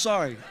 Phyllis. I'm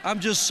sorry. I'm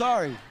just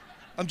sorry.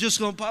 I'm just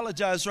going to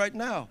apologize right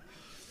now.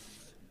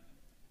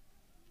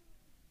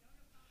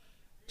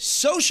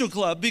 Social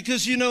club,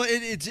 because, you know,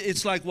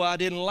 it's like, well, I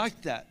didn't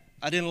like that.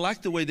 I didn't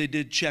like the way they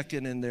did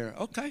check-in in there.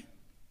 Okay,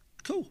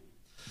 cool.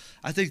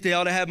 I think they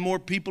ought to have more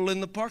people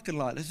in the parking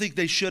lot. I think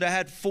they should have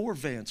had 4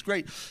 vans.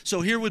 Great. So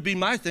here would be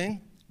my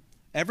thing.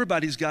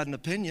 Everybody's got an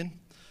opinion.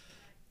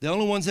 The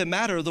only ones that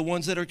matter are the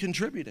ones that are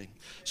contributing.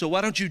 So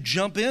why don't you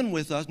jump in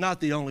with us? Not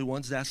the only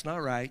ones. That's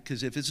not right.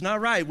 Because if it's not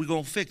right, we're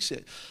going to fix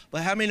it.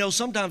 But how many know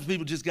sometimes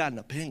people just got an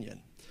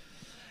opinion?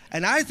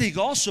 And I think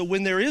also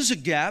when there is a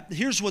gap,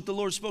 here's what the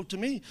Lord spoke to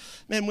me.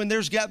 Man, when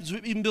there's gaps,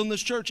 even building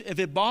this church, if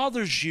it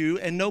bothers you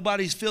and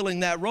nobody's filling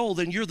that role,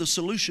 then you're the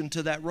solution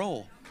to that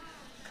role.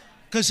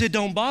 Because it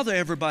don't bother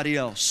everybody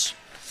else.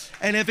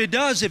 And if it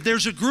does, if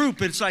there's a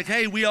group, it's like,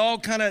 hey, we all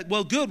kind of,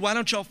 well, good. Why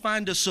don't y'all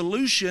find a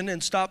solution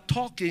and stop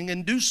talking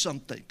and do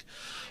something?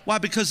 Why?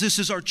 Because this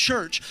is our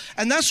church.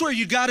 And that's where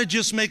you got to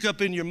just make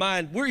up in your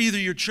mind, we're either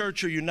your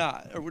church or you're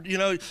not. Or, you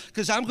know,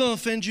 because I'm going to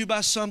offend you by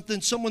something.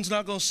 Someone's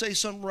not going to say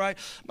something right.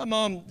 My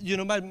mom, you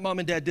know, my mom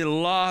and dad did a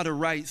lot of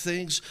right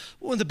things.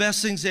 One of the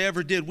best things they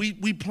ever did,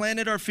 we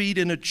planted our feet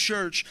in a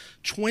church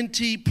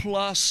 20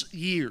 plus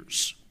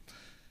years.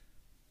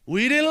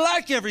 We didn't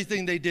like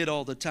everything they did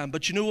all the time,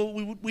 but you know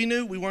what we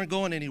knew? We weren't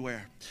going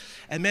anywhere.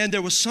 And man,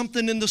 there was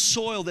something in the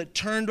soil that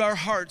turned our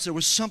hearts. There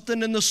was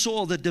something in the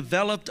soil that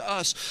developed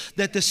us,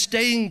 that the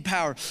staying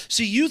power.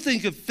 See, you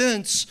think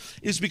offense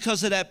is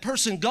because of that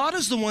person. God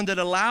is the one that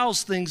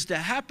allows things to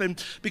happen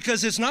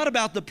because it's not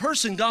about the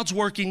person. God's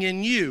working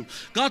in you.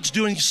 God's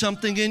doing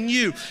something in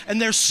you.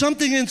 And there's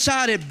something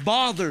inside it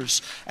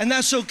bothers. And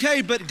that's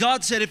okay, but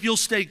God said if you'll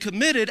stay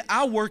committed,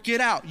 I'll work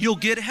it out. You'll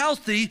get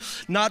healthy,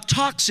 not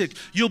toxic.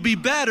 You'll be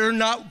better,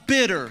 not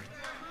bitter.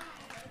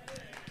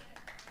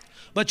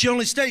 But you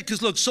only stay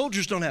because, look,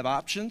 soldiers don't have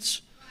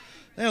options.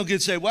 They don't get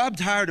to say, well, I'm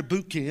tired of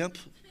boot camp.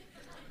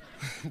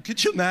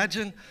 Could you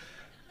imagine?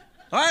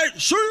 All right,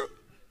 sir.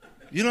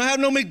 You don't have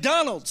no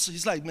McDonald's.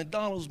 He's like,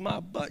 McDonald's my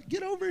butt.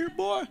 Get over here,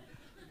 boy.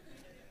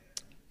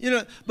 You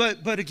know,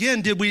 but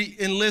again, did we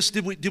enlist,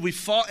 did we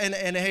fall, and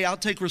hey, I'll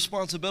take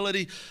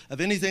responsibility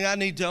of anything I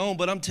need to own,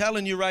 but I'm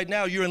telling you right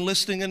now, you're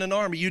enlisting in an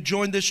army. You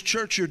joined this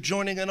church, you're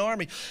joining an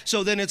army.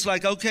 So then it's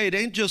like, okay, it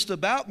ain't just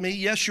about me.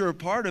 Yes, you're a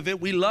part of it.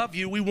 We love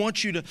you. We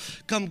want you to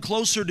come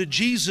closer to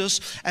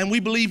Jesus, and we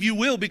believe you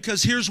will,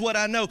 because here's what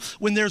I know.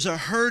 When there's a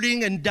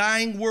hurting and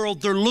dying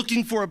world, they're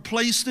looking for a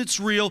place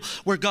that's real,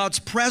 where God's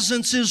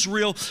presence is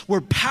real,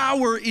 where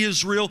power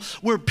is real,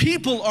 where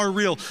people are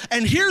real.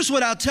 And here's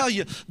what I'll tell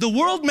you. The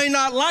world may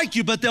not like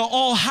you, but they'll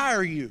all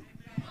hire you.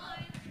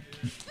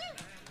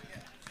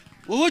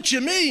 Well, what you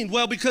mean?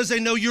 Well, because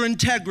they know you're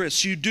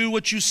integrous. You do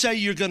what you say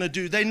you're going to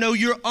do. They know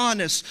you're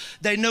honest.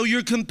 They know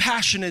you're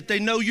compassionate. They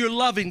know you're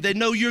loving. They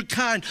know you're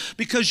kind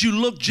because you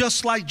look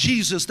just like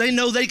Jesus. They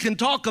know they can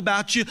talk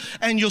about you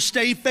and you'll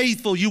stay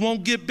faithful. You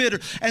won't get bitter.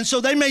 And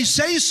so they may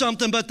say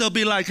something, but they'll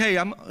be like, hey,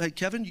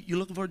 Kevin, you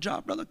looking for a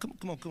job, brother? Come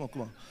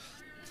on.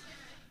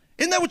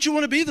 Isn't that what you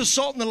want to be, the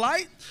salt and the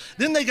light?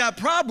 Then they got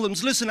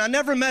problems. Listen, I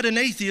never met an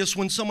atheist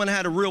when someone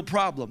had a real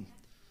problem.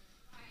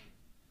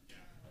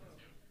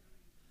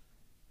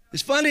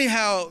 It's funny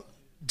how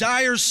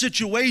dire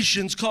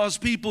situations cause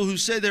people who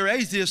say they're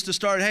atheists to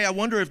start, hey, I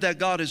wonder if that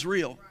God is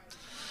real.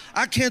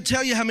 I can't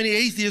tell you how many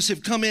atheists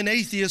have come in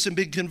atheists and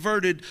been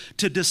converted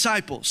to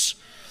disciples.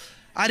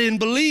 I didn't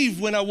believe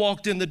when I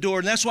walked in the door.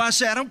 And that's why I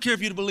say, I don't care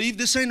if you believe.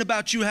 This ain't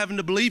about you having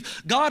to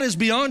believe. God is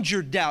beyond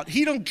your doubt.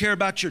 He don't care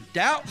about your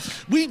doubt.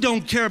 We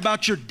don't care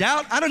about your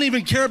doubt. I don't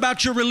even care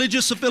about your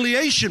religious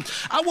affiliation.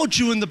 I want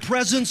you in the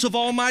presence of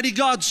Almighty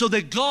God so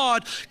that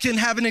God can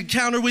have an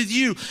encounter with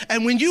you.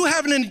 And when you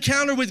have an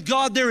encounter with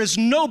God, there is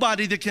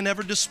nobody that can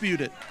ever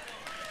dispute it.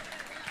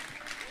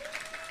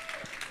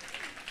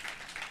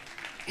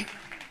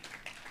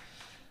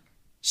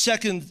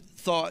 Second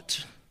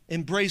thought.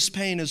 Embracing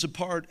pain is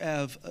part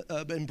of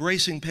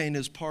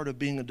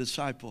being a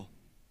disciple.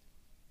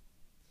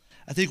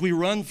 I think we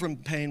run from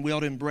pain. We ought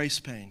to embrace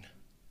pain.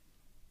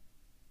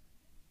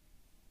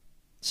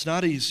 It's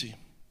not easy.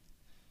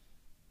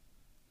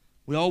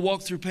 We all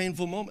walk through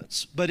painful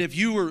moments. But if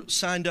you were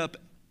signed up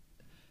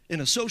in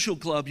a social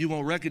club, you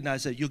won't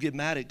recognize that. You'll get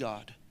mad at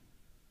God.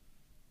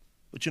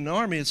 But in an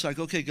army, it's like,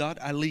 okay, God,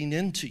 I lean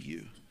into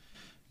you.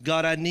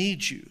 God, I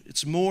need you.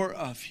 It's more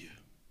of you.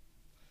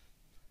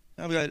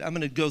 I'm going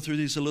to go through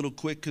these a little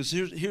quick because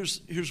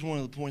here's one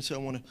of the points I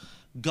want to.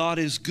 God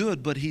is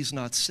good, but he's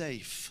not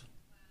safe.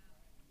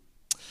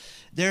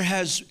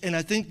 And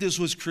I think this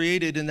was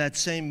created in that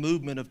same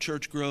movement of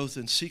church growth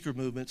and seeker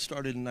movement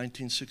started in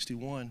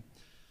 1961.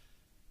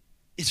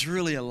 It's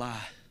really a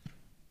lie.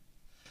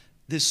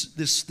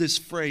 This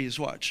phrase,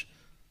 watch.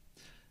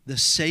 The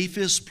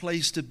safest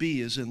place to be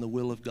is in the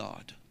will of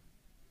God.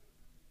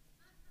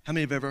 How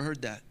many have ever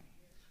heard that?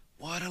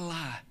 What a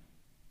lie.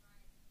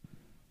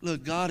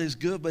 Look, God is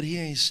good, but he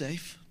ain't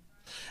safe.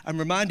 I'm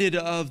reminded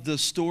of the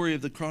story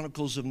of the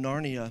Chronicles of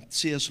Narnia.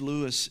 C.S.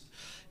 Lewis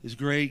is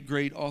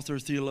great author,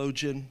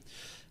 theologian.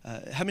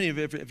 How many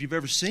if you've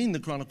ever seen the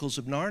Chronicles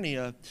of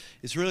Narnia,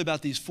 it's really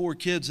about these 4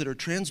 kids that are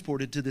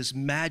transported to this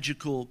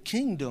magical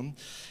kingdom.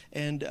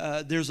 And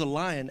there's a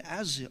lion,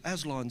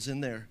 Aslan's in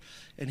there,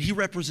 and he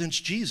represents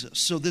Jesus.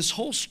 So this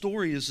whole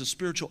story is a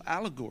spiritual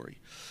allegory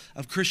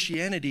of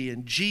Christianity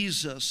and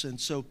Jesus. And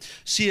so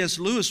C.S.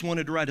 Lewis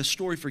wanted to write a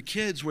story for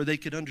kids where they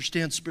could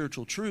understand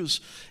spiritual truths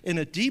in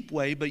a deep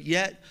way, but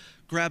yet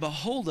grab a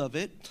hold of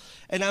it.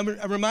 And I'm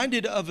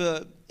reminded of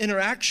an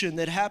interaction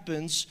that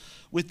happens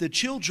with the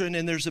children,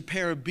 and there's a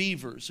pair of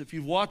beavers. If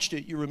you've watched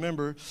it, you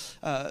remember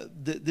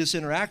this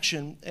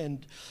interaction.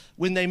 And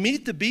when they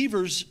meet the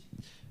beavers,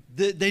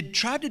 they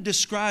tried to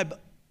describe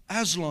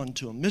Aslan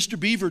to them. Mr.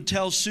 Beaver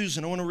tells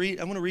Susan, I want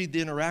to read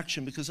the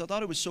interaction because I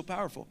thought it was so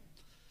powerful.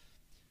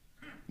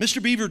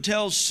 Mr. Beaver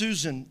tells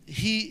Susan,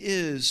 he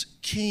is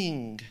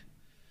king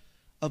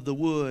of the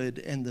wood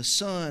and the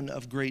son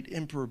of great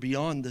emperor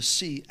beyond the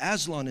sea.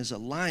 Aslan is a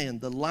lion,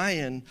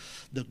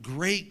 the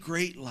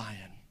great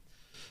lion.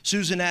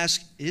 Susan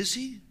asks, is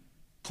he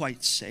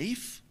quite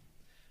safe?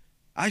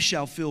 I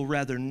shall feel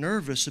rather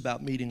nervous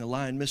about meeting a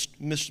lion.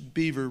 Miss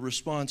Beaver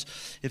responds,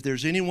 if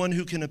there's anyone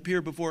who can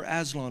appear before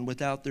Aslan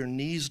without their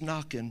knees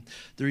knocking,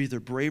 they're either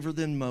braver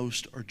than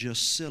most or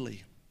just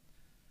silly.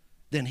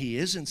 Then he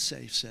isn't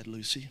safe, said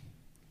Lucy.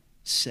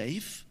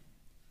 Safe?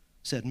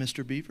 Said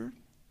Mr. Beaver.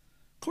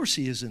 Of course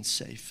he isn't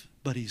safe,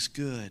 but he's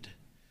good.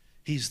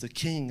 He's the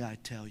king, I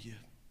tell you.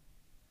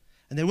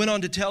 And they went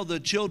on to tell the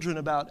children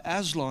about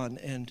Aslan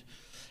and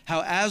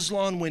how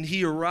Aslan, when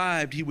he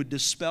arrived, he would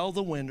dispel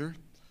the winter,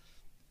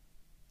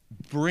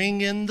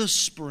 bring in the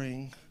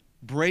spring,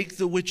 break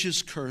the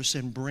witch's curse,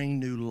 and bring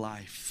new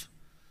life.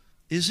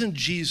 Isn't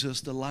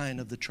Jesus the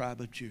Lion of the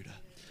tribe of Judah?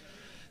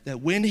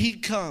 That when he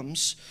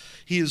comes,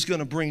 he is going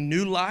to bring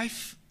new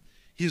life.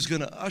 He is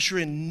going to usher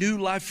in new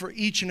life for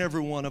each and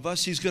every one of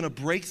us. He's going to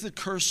break the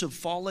curse of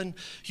fallen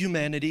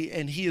humanity,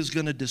 and he is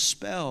going to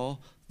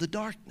dispel the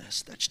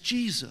darkness. That's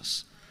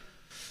Jesus.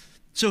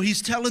 So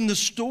he's telling the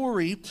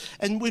story.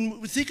 And when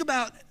we think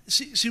about,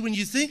 when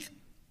you think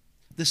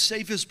the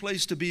safest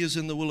place to be is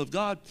in the will of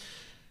God,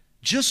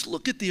 just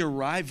look at the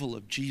arrival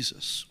of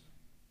Jesus.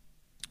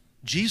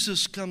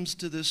 Jesus comes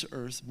to this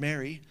earth,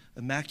 Mary,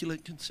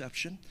 Immaculate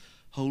Conception,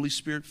 Holy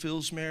Spirit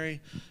fills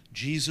Mary,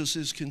 Jesus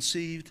is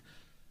conceived.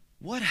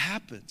 What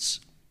happens?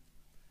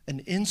 An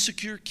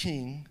insecure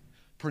king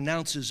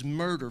pronounces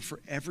murder for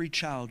every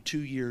child 2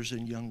 years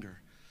and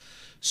younger.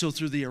 So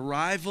through the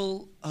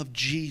arrival of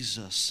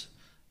Jesus,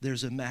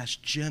 there's a mass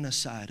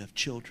genocide of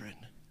children.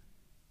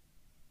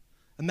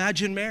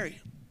 Imagine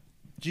Mary,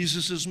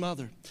 Jesus'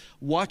 mother,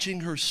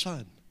 watching her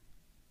son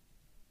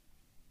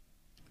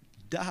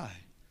die.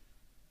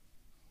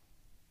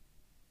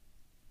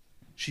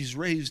 She's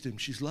raised him,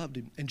 she's loved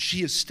him, and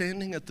she is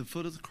standing at the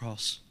foot of the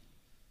cross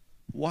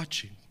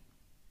watching.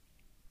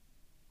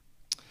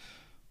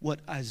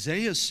 What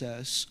Isaiah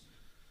says,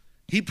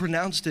 he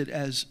pronounced it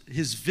as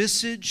his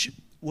visage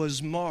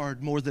was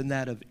marred more than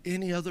that of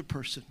any other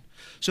person.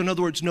 So in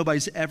other words,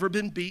 nobody's ever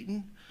been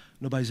beaten,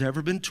 nobody's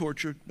ever been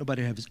tortured,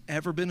 nobody has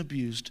ever been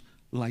abused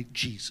like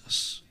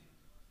Jesus.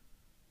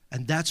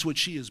 And that's what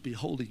she is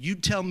beholding. You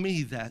tell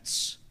me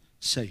that's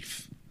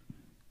safe.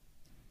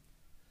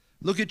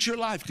 Look at your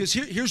life, because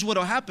here's what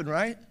will happen,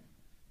 right?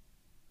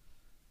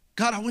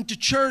 God, I went to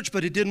church,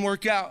 but it didn't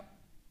work out.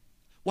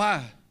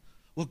 Why?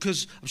 Well,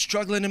 because I'm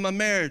struggling in my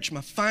marriage,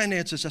 my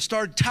finances. I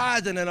started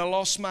tithing and I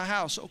lost my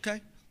house. Okay.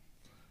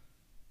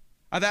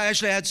 I've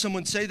actually had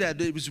someone say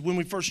that. It was when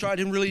we first started, I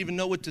didn't really even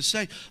know what to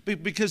say,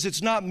 because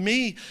it's not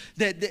me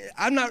that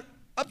I'm not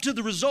up to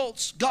the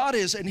results. God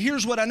is. And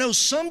here's what I know.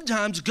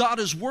 Sometimes God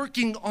is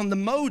working on the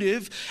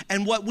motive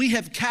and what we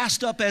have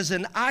cast up as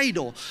an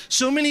idol.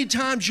 So many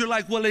times you're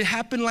like, well, it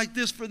happened like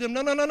this for them.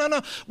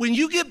 No. When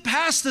you get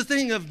past the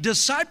thing of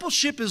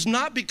discipleship is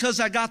not because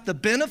I got the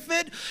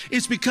benefit,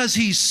 it's because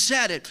he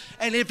said it.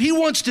 And if he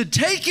wants to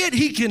take it,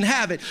 he can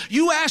have it.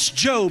 You ask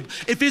Job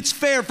if it's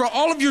fair for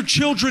all of your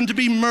children to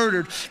be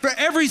murdered, for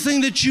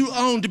everything that you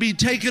own to be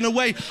taken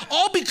away,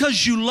 all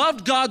because you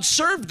loved God,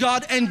 served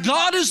God, and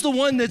God is the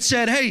one that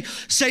said, hey,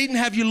 Satan,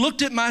 have you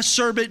looked at my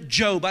servant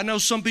Job? I know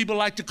some people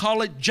like to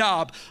call it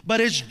Job, but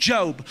it's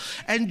Job.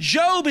 And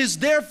Job is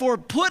therefore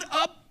put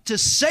up to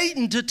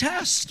Satan to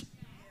test.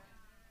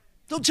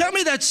 Don't tell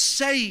me that's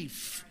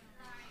safe.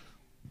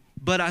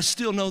 But I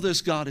still know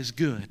this God is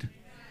good.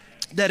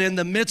 That in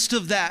the midst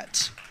of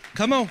that,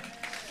 come on.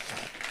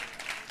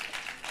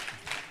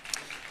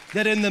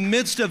 That in the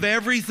midst of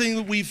everything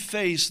that we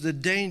face, the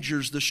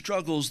dangers, the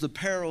struggles, the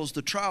perils,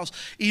 the trials,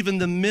 even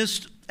the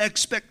missed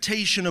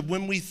expectation of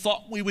when we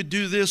thought we would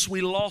do this,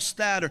 we lost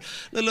that. Or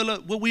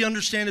what we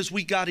understand is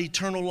we got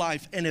eternal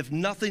life. And if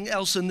nothing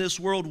else in this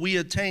world we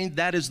attained,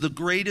 that is the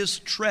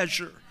greatest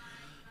treasure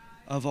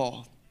of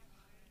all.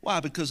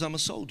 Why? Because I'm a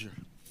soldier.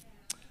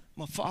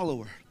 I'm a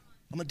follower.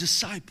 I'm a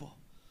disciple.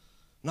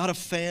 I'm not a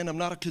fan. I'm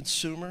not a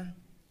consumer.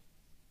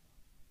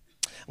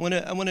 I want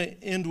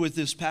to end with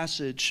this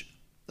passage,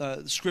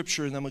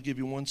 scripture, and I'm going to give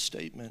you one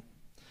statement.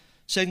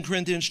 2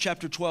 Corinthians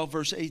chapter 12,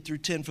 verse 8 through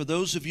 10. For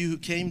those of you who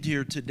came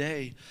here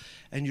today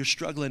and you're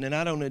struggling, and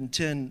I don't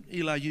intend,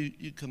 Eli,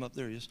 you come up,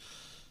 there he is.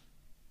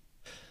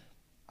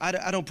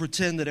 I don't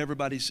pretend that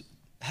everybody's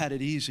had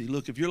it easy.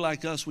 Look, if you're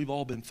like us, we've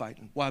all been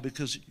fighting. Why?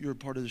 Because you're a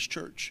part of this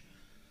church.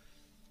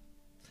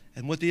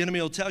 And what the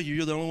enemy will tell you,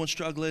 you're the only one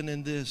struggling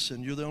in this,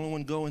 and you're the only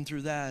one going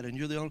through that, and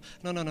you're the only,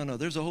 no.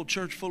 There's a whole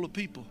church full of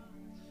people.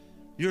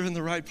 You're in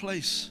the right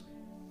place.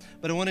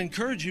 But I want to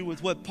encourage you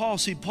with what Paul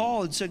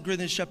in 2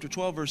 Corinthians chapter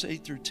 12, verse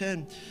 8 through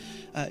 10,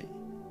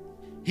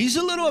 he's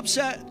a little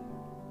upset.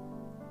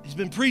 He's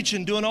been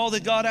preaching, doing all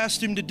that God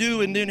asked him to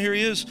do, and then here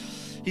he is.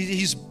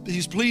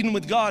 He's pleading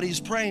with God. He's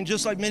praying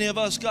just like many of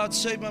us. God,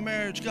 save my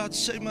marriage. God,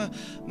 save my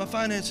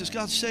finances.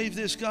 God, save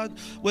this. God,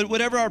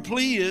 whatever our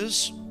plea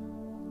is.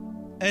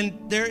 And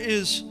there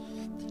is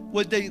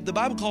what the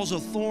Bible calls a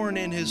thorn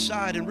in his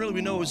side, and really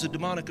we know it was a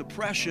demonic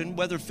oppression,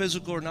 whether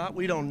physical or not,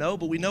 we don't know,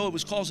 but we know it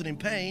was causing him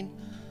pain.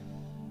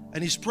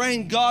 And he's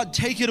praying, God,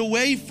 take it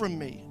away from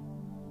me.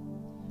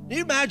 Can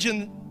you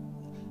imagine,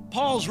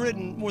 Paul's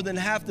written more than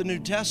half the New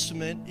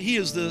Testament. He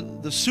is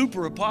the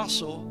super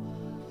apostle.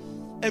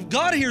 If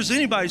God hears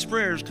anybody's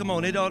prayers, come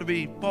on, it ought to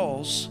be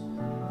Paul's.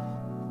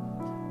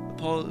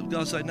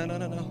 God's like,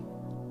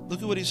 no.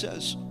 Look at what he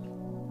says.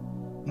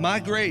 My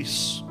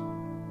grace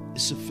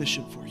is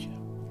sufficient for you.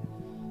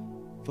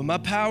 For my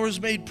power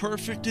is made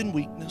perfect in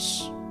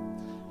weakness.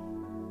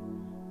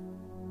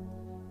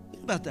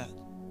 Think about that.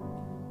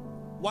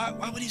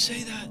 Why would he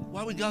say that?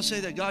 Why would God say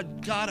that?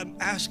 God, I'm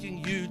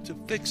asking you to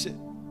fix it.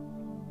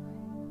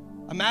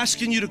 I'm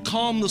asking you to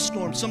calm the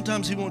storm.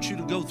 Sometimes he wants you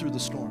to go through the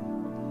storm.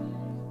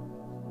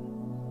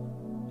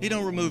 He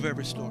don't remove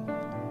every storm.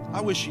 I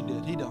wish he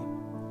did. He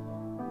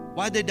don't.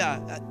 Why'd they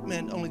die?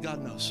 Man, only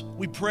God knows.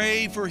 We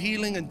pray for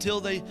healing until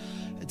the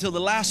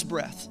last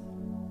breath.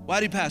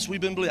 Why'd he pass? We've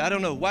been believing. I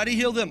don't know. Why'd he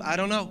heal them? I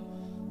don't know.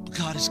 But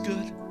God is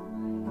good.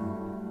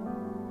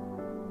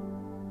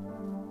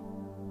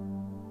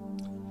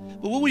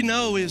 But what we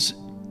know is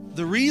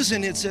the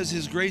reason it says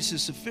his grace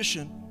is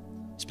sufficient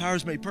His power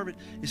is made perfect.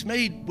 It's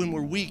made when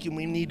we're weak and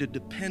we need to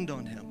depend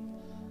on Him.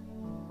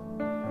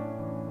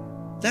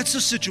 That's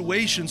the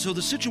situation. So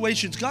the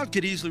situations, God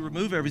could easily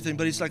remove everything,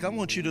 but He's like, I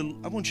want you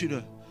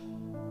to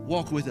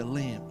walk with a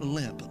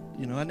limp.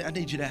 You know, I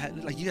need you to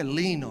you got to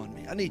lean on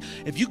me.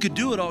 If you could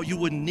do it all, you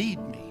wouldn't need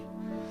me.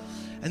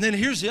 And then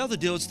here's the other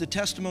deal. It's the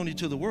testimony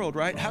to the world,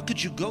 right? How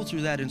could you go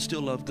through that and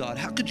still love God?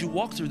 How could you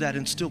walk through that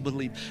and still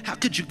believe? How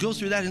could you go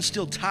through that and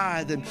still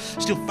tithe and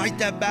still fight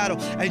that battle?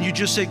 And you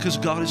just say, because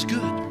God is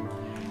good.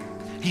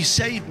 He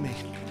saved me.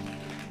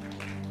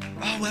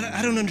 Oh, well,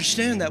 I don't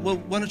understand that. Well,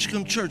 why don't you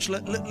come to church?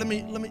 Let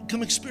me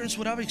come experience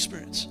what I've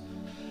experienced.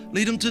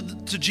 Lead them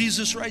to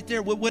Jesus right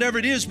there, whatever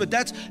it is. But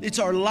it's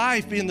our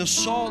life being the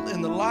salt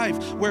in the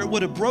life, where it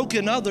would have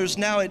broken others.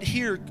 Now it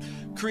here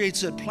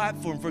creates a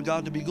platform for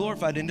God to be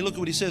glorified. And you look at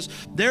what He says.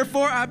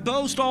 Therefore, I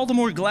boast all the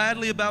more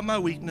gladly about my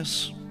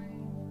weakness.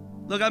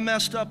 Look, I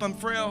messed up. I'm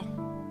frail,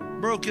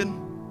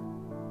 broken.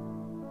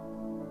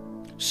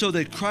 So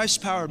that Christ's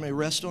power may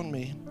rest on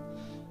me.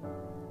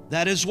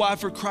 That is why,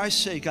 for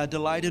Christ's sake, I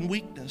delight in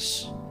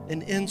weakness,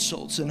 in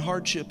insults, in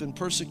hardship, in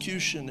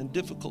persecution, and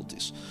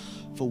difficulties.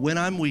 For when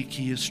I'm weak,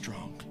 He is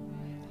strong.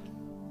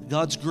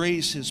 God's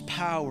grace, His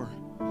power,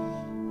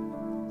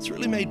 it's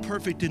really made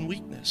perfect in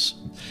weakness.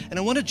 And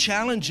I want to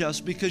challenge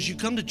us, because you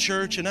come to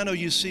church, and I know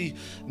you see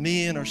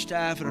me and our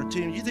staff and our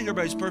team, you think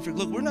everybody's perfect.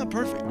 Look, we're not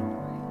perfect.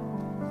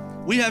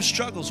 We have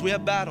struggles. We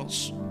have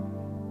battles.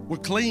 We're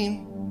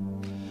clean.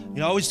 You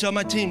know, I always tell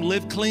my team,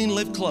 live clean,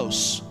 live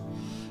close.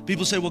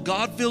 People say, well,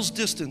 God feels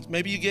distant.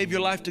 Maybe you gave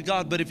your life to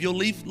God, but if you'll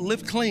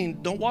live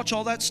clean, don't watch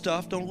all that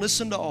stuff. Don't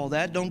listen to all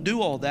that. Don't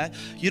do all that.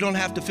 You don't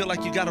have to feel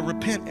like you got to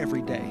repent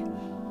every day.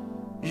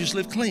 You just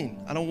live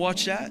clean. I don't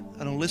watch that.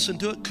 I don't listen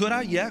to it. Could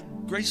I? Yeah,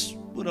 grace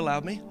would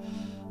allow me.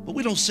 But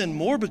we don't sin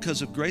more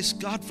because of grace.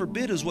 God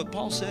forbid is what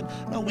Paul said.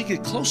 No, we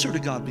get closer to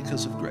God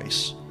because of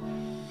grace.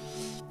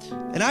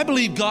 And I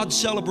believe God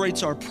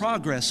celebrates our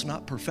progress,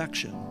 not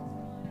perfection.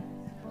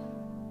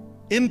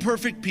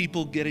 Imperfect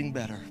people getting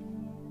better.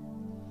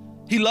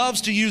 He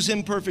loves to use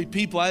imperfect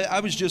people.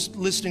 I was just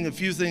listing a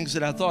few things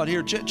that I thought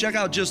here. Check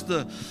out just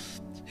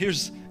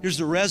here's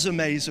the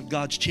resumes of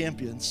God's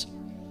champions.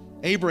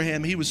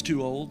 Abraham, he was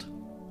too old.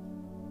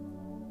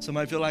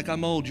 Somebody feel like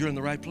I'm old, you're in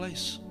the right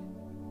place,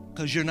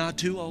 because you're not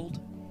too old.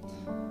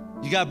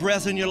 You got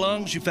breath in your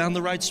lungs, you found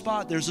the right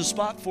spot. There's a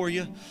spot for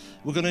you.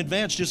 We're going to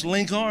advance, just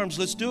link arms,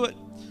 let's do it.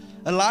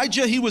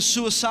 Elijah, he was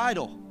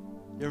suicidal.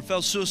 You ever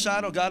felt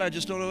suicidal? God, I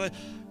just don't know.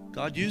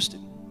 God used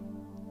him.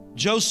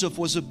 Joseph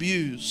was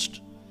abused.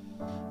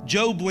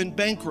 Job went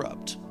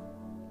bankrupt.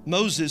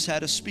 Moses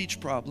had a speech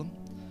problem.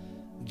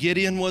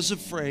 Gideon was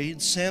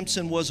afraid.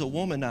 Samson was a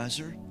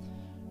womanizer.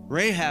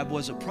 Rahab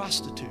was a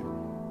prostitute.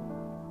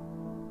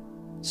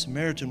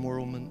 Samaritan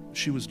woman,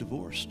 she was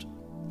divorced.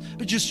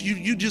 But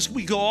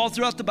we go all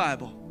throughout the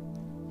Bible.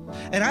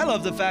 And I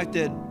love the fact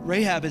that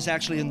Rahab is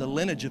actually in the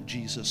lineage of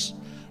Jesus.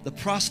 The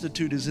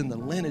prostitute is in the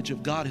lineage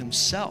of God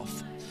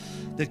Himself.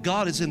 That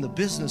God is in the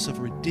business of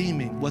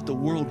redeeming what the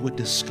world would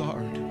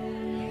discard.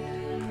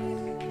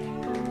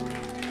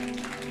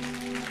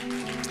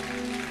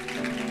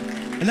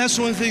 And that's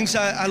one of the things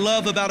I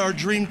love about our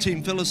dream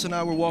team. Phyllis and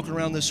I were walking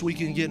around this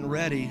weekend getting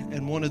ready,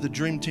 and one of the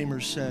dream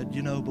teamers said,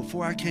 you know,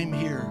 before I came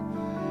here,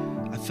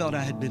 I felt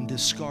I had been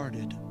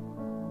discarded.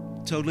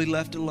 Totally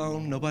left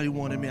alone. Nobody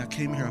wanted me. I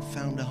came here. I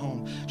found a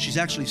home. She's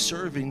actually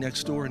serving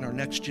next door in our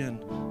Next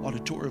Gen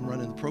auditorium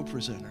running the Pro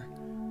Presenter.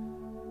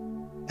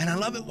 And I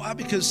love it. Why?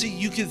 Because, see,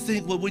 you can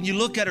think, well, when you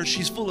look at her,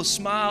 she's full of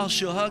smiles.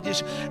 She'll hug you.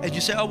 And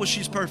you say, oh, well,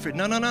 she's perfect.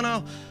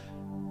 No.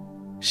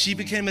 She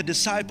became a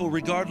disciple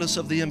regardless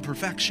of the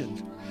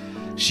imperfection.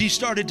 She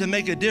started to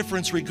make a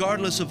difference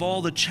regardless of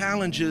all the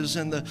challenges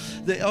and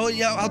oh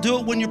yeah, I'll do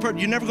it when you're perfect.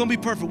 You're never going to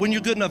be perfect when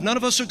you're good enough. None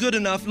of us are good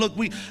enough. Look,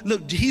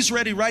 He's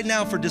ready right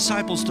now for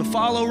disciples to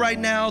follow right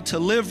now, to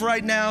live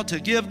right now, to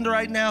give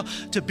right now,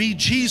 to be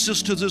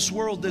Jesus to this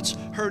world that's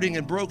hurting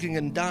and broken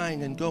and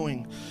dying and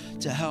going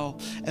to hell.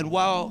 And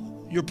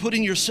while you're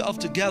putting yourself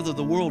together,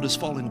 the world is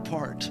falling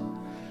apart.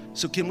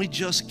 So can we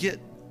just get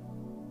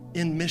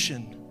in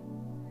mission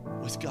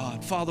with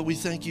God? Father, we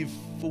thank You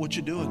for what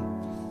You're doing.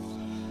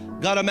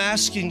 God, I'm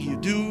asking You,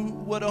 do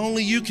what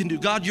only You can do.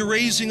 God, You're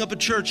raising up a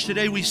church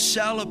today. We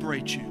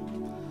celebrate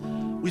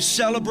You. We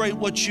celebrate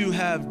what You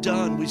have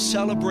done. We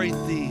celebrate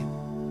the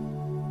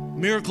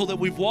miracle that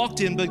we've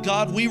walked in. But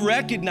God, we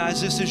recognize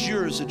this is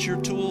Yours. It's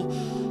Your tool.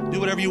 Do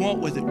whatever You want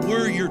with it.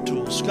 We're Your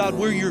tools. God,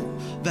 we're Your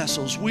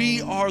vessels.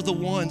 We are the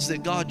ones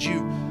that, God,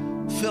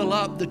 You fill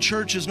up. The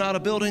church is not a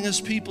building as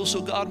people.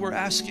 So God, we're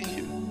asking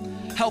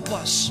You, help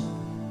us.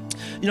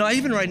 You know,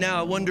 even right now,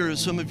 I wonder if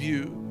some of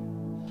you,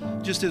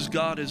 just as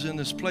God is in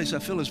this place, I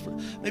feel as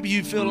maybe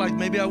you feel like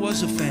maybe I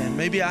was a fan.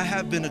 Maybe I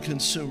have been a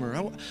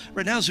consumer.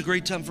 Right now is a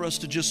great time for us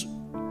to just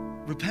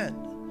repent.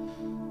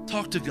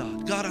 Talk to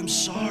God. God, I'm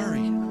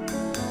sorry.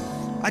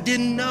 I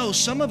didn't know.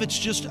 Some of it's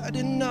just, I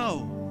didn't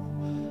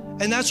know.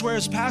 And that's where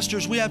as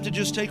pastors, we have to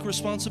just take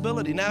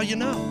responsibility. Now you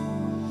know.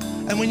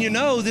 And when you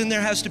know, then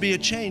there has to be a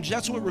change.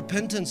 That's what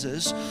repentance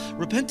is.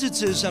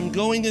 Repentance is I'm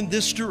going in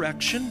this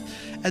direction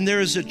and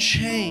there is a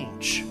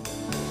change.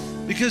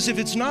 Because if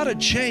it's not a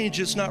change,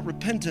 it's not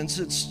repentance,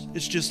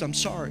 it's just I'm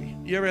sorry.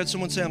 You ever had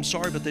someone say I'm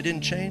sorry but they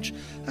didn't change?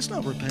 That's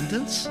not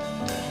repentance.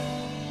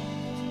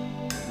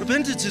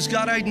 Repentance is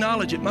God, I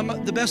acknowledge it.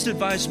 The best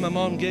advice my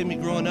mom gave me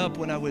growing up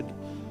when I would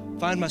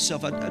find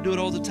myself, I do it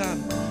all the time.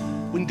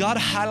 When God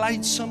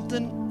highlights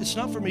something, it's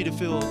not for me to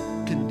feel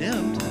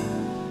condemned.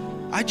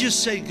 I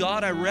just say,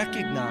 God, I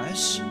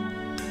recognize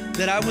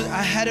that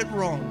I had it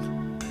wrong.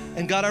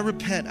 And God, I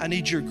repent. I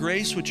need your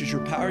grace, which is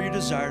your power, your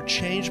desire.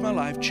 Change my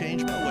life,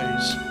 change my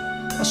ways.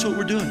 That's what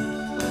we're doing.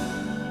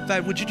 In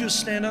fact, would you just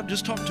stand up,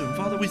 just talk to him.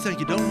 Father, we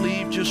thank you. Don't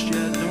leave just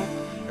yet. Don't,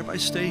 everybody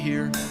stay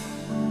here.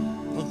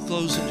 We'll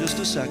close in just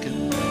a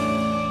second.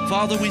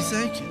 Father, we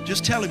thank you.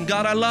 Just tell him,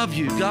 God, I love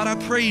you. God, I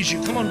praise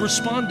you. Come on,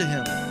 respond to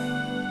him.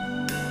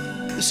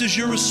 This is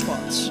your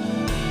response.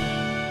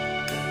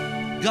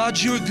 God,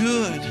 you're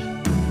good.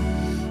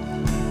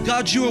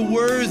 God, you are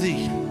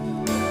worthy.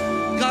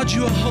 God,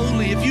 you are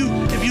holy. If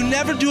you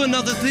never do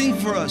another thing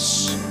for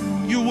us,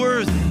 you're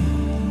worthy.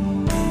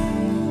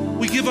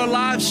 We give our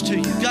lives to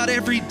you. God,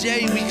 every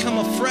day we come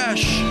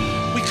afresh.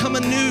 We come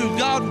anew.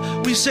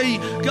 God, we say,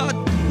 God,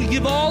 we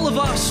give all of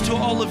us to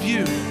all of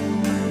you.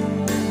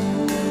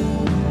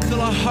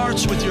 Fill our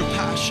hearts with your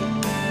passion.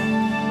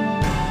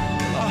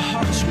 Fill our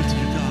hearts with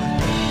you,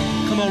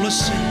 God. Come on, let's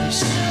sing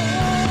this.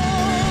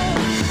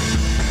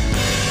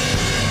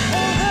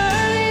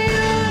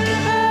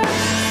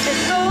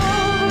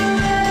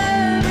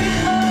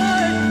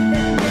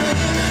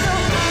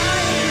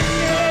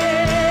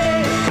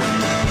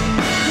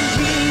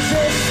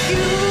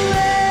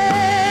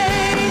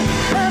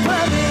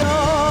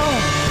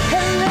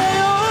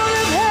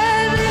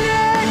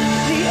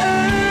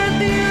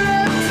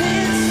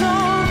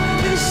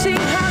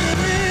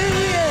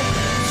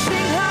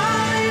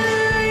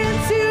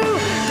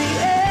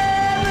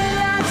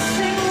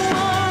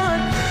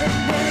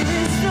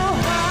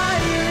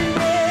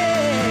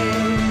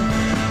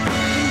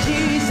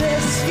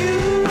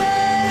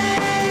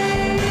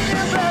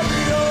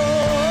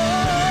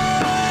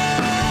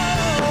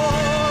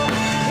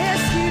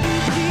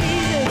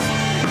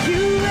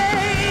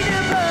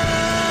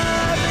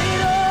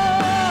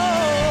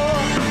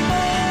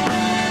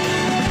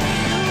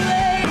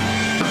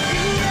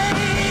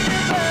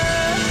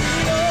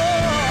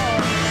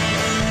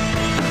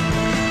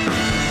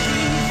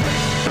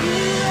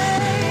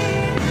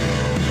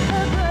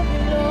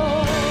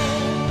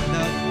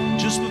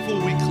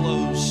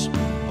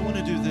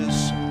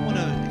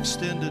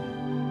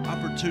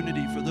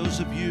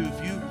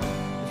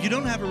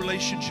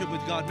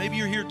 With God. Maybe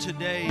you're here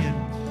today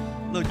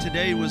and look,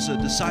 today was a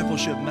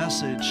discipleship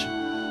message,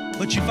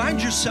 but you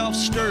find yourself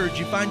stirred,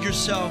 you find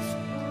yourself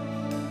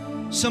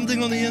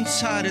something on the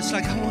inside. It's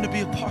like, I want to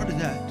be a part of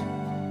that.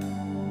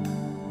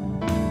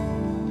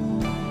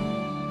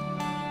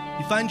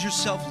 You find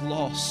yourself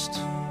lost.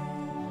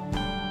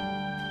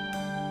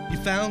 You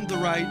found the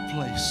right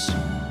place.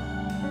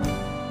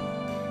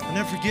 I'll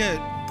never forget,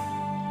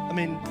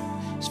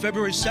 it's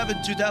February 7,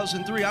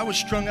 2003. I was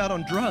strung out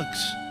on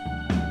drugs.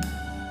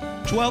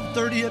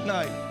 12:30 at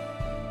night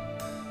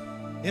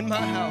in my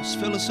house.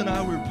 Phyllis and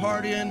I were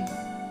partying.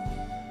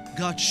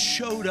 God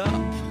showed up.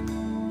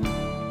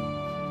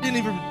 Didn't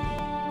even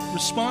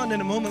respond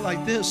in a moment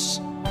like this.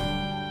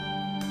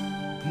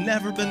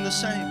 Never been the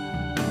same.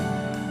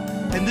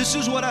 And this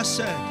is what I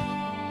said.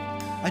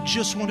 I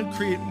just want to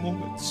create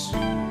moments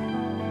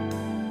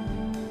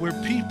where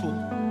people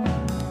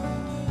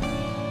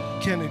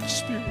can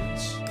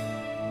experience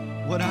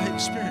what I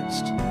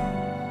experienced.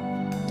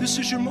 This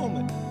is your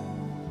moment.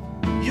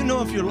 You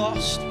know if you're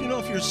lost, you know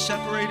if you're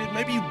separated,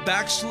 maybe you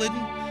backslidden.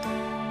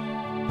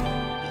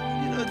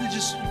 You know, they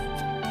just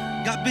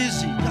got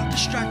busy, got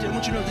distracted. I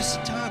want you to know this is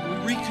the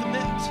time we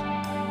recommit.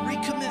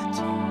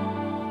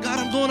 God,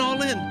 I'm going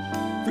all in.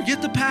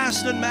 Forget the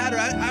past, doesn't matter.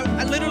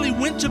 I literally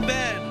went to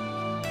bed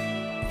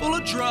full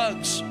of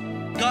drugs.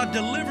 God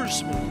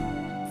delivers me.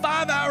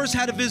 5 hours,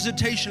 had a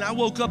visitation. I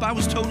woke up, I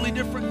was totally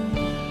different.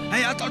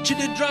 Hey, I thought you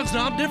did drugs,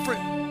 now I'm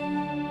different.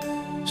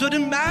 So it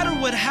didn't matter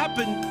what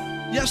happened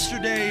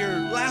yesterday or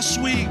last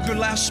week or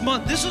last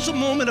month. This is a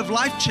moment of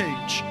life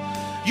change.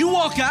 You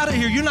walk out of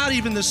here, you're not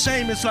even the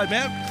same. It's like,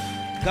 man,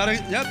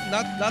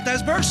 not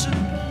that person.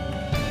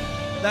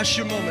 That's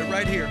your moment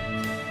right here.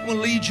 I'm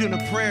gonna lead you in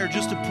a prayer,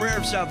 just a prayer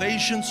of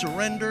salvation,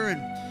 surrender,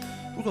 and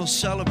we're gonna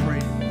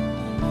celebrate.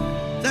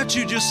 That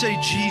you just say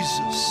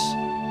Jesus.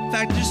 In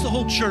fact, just the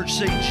whole church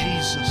say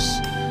Jesus.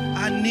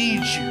 I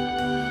need you.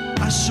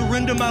 I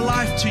surrender my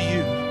life to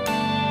you.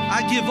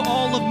 I give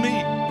all of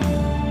me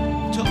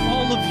to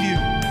all of you.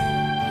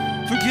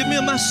 Forgive me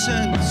of my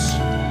sins.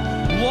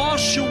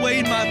 Wash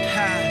away my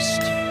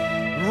past.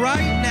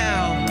 Right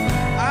now,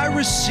 I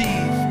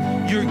receive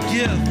your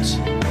gift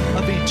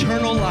of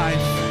eternal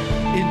life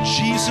in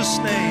Jesus'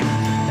 name.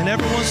 And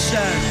everyone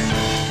said,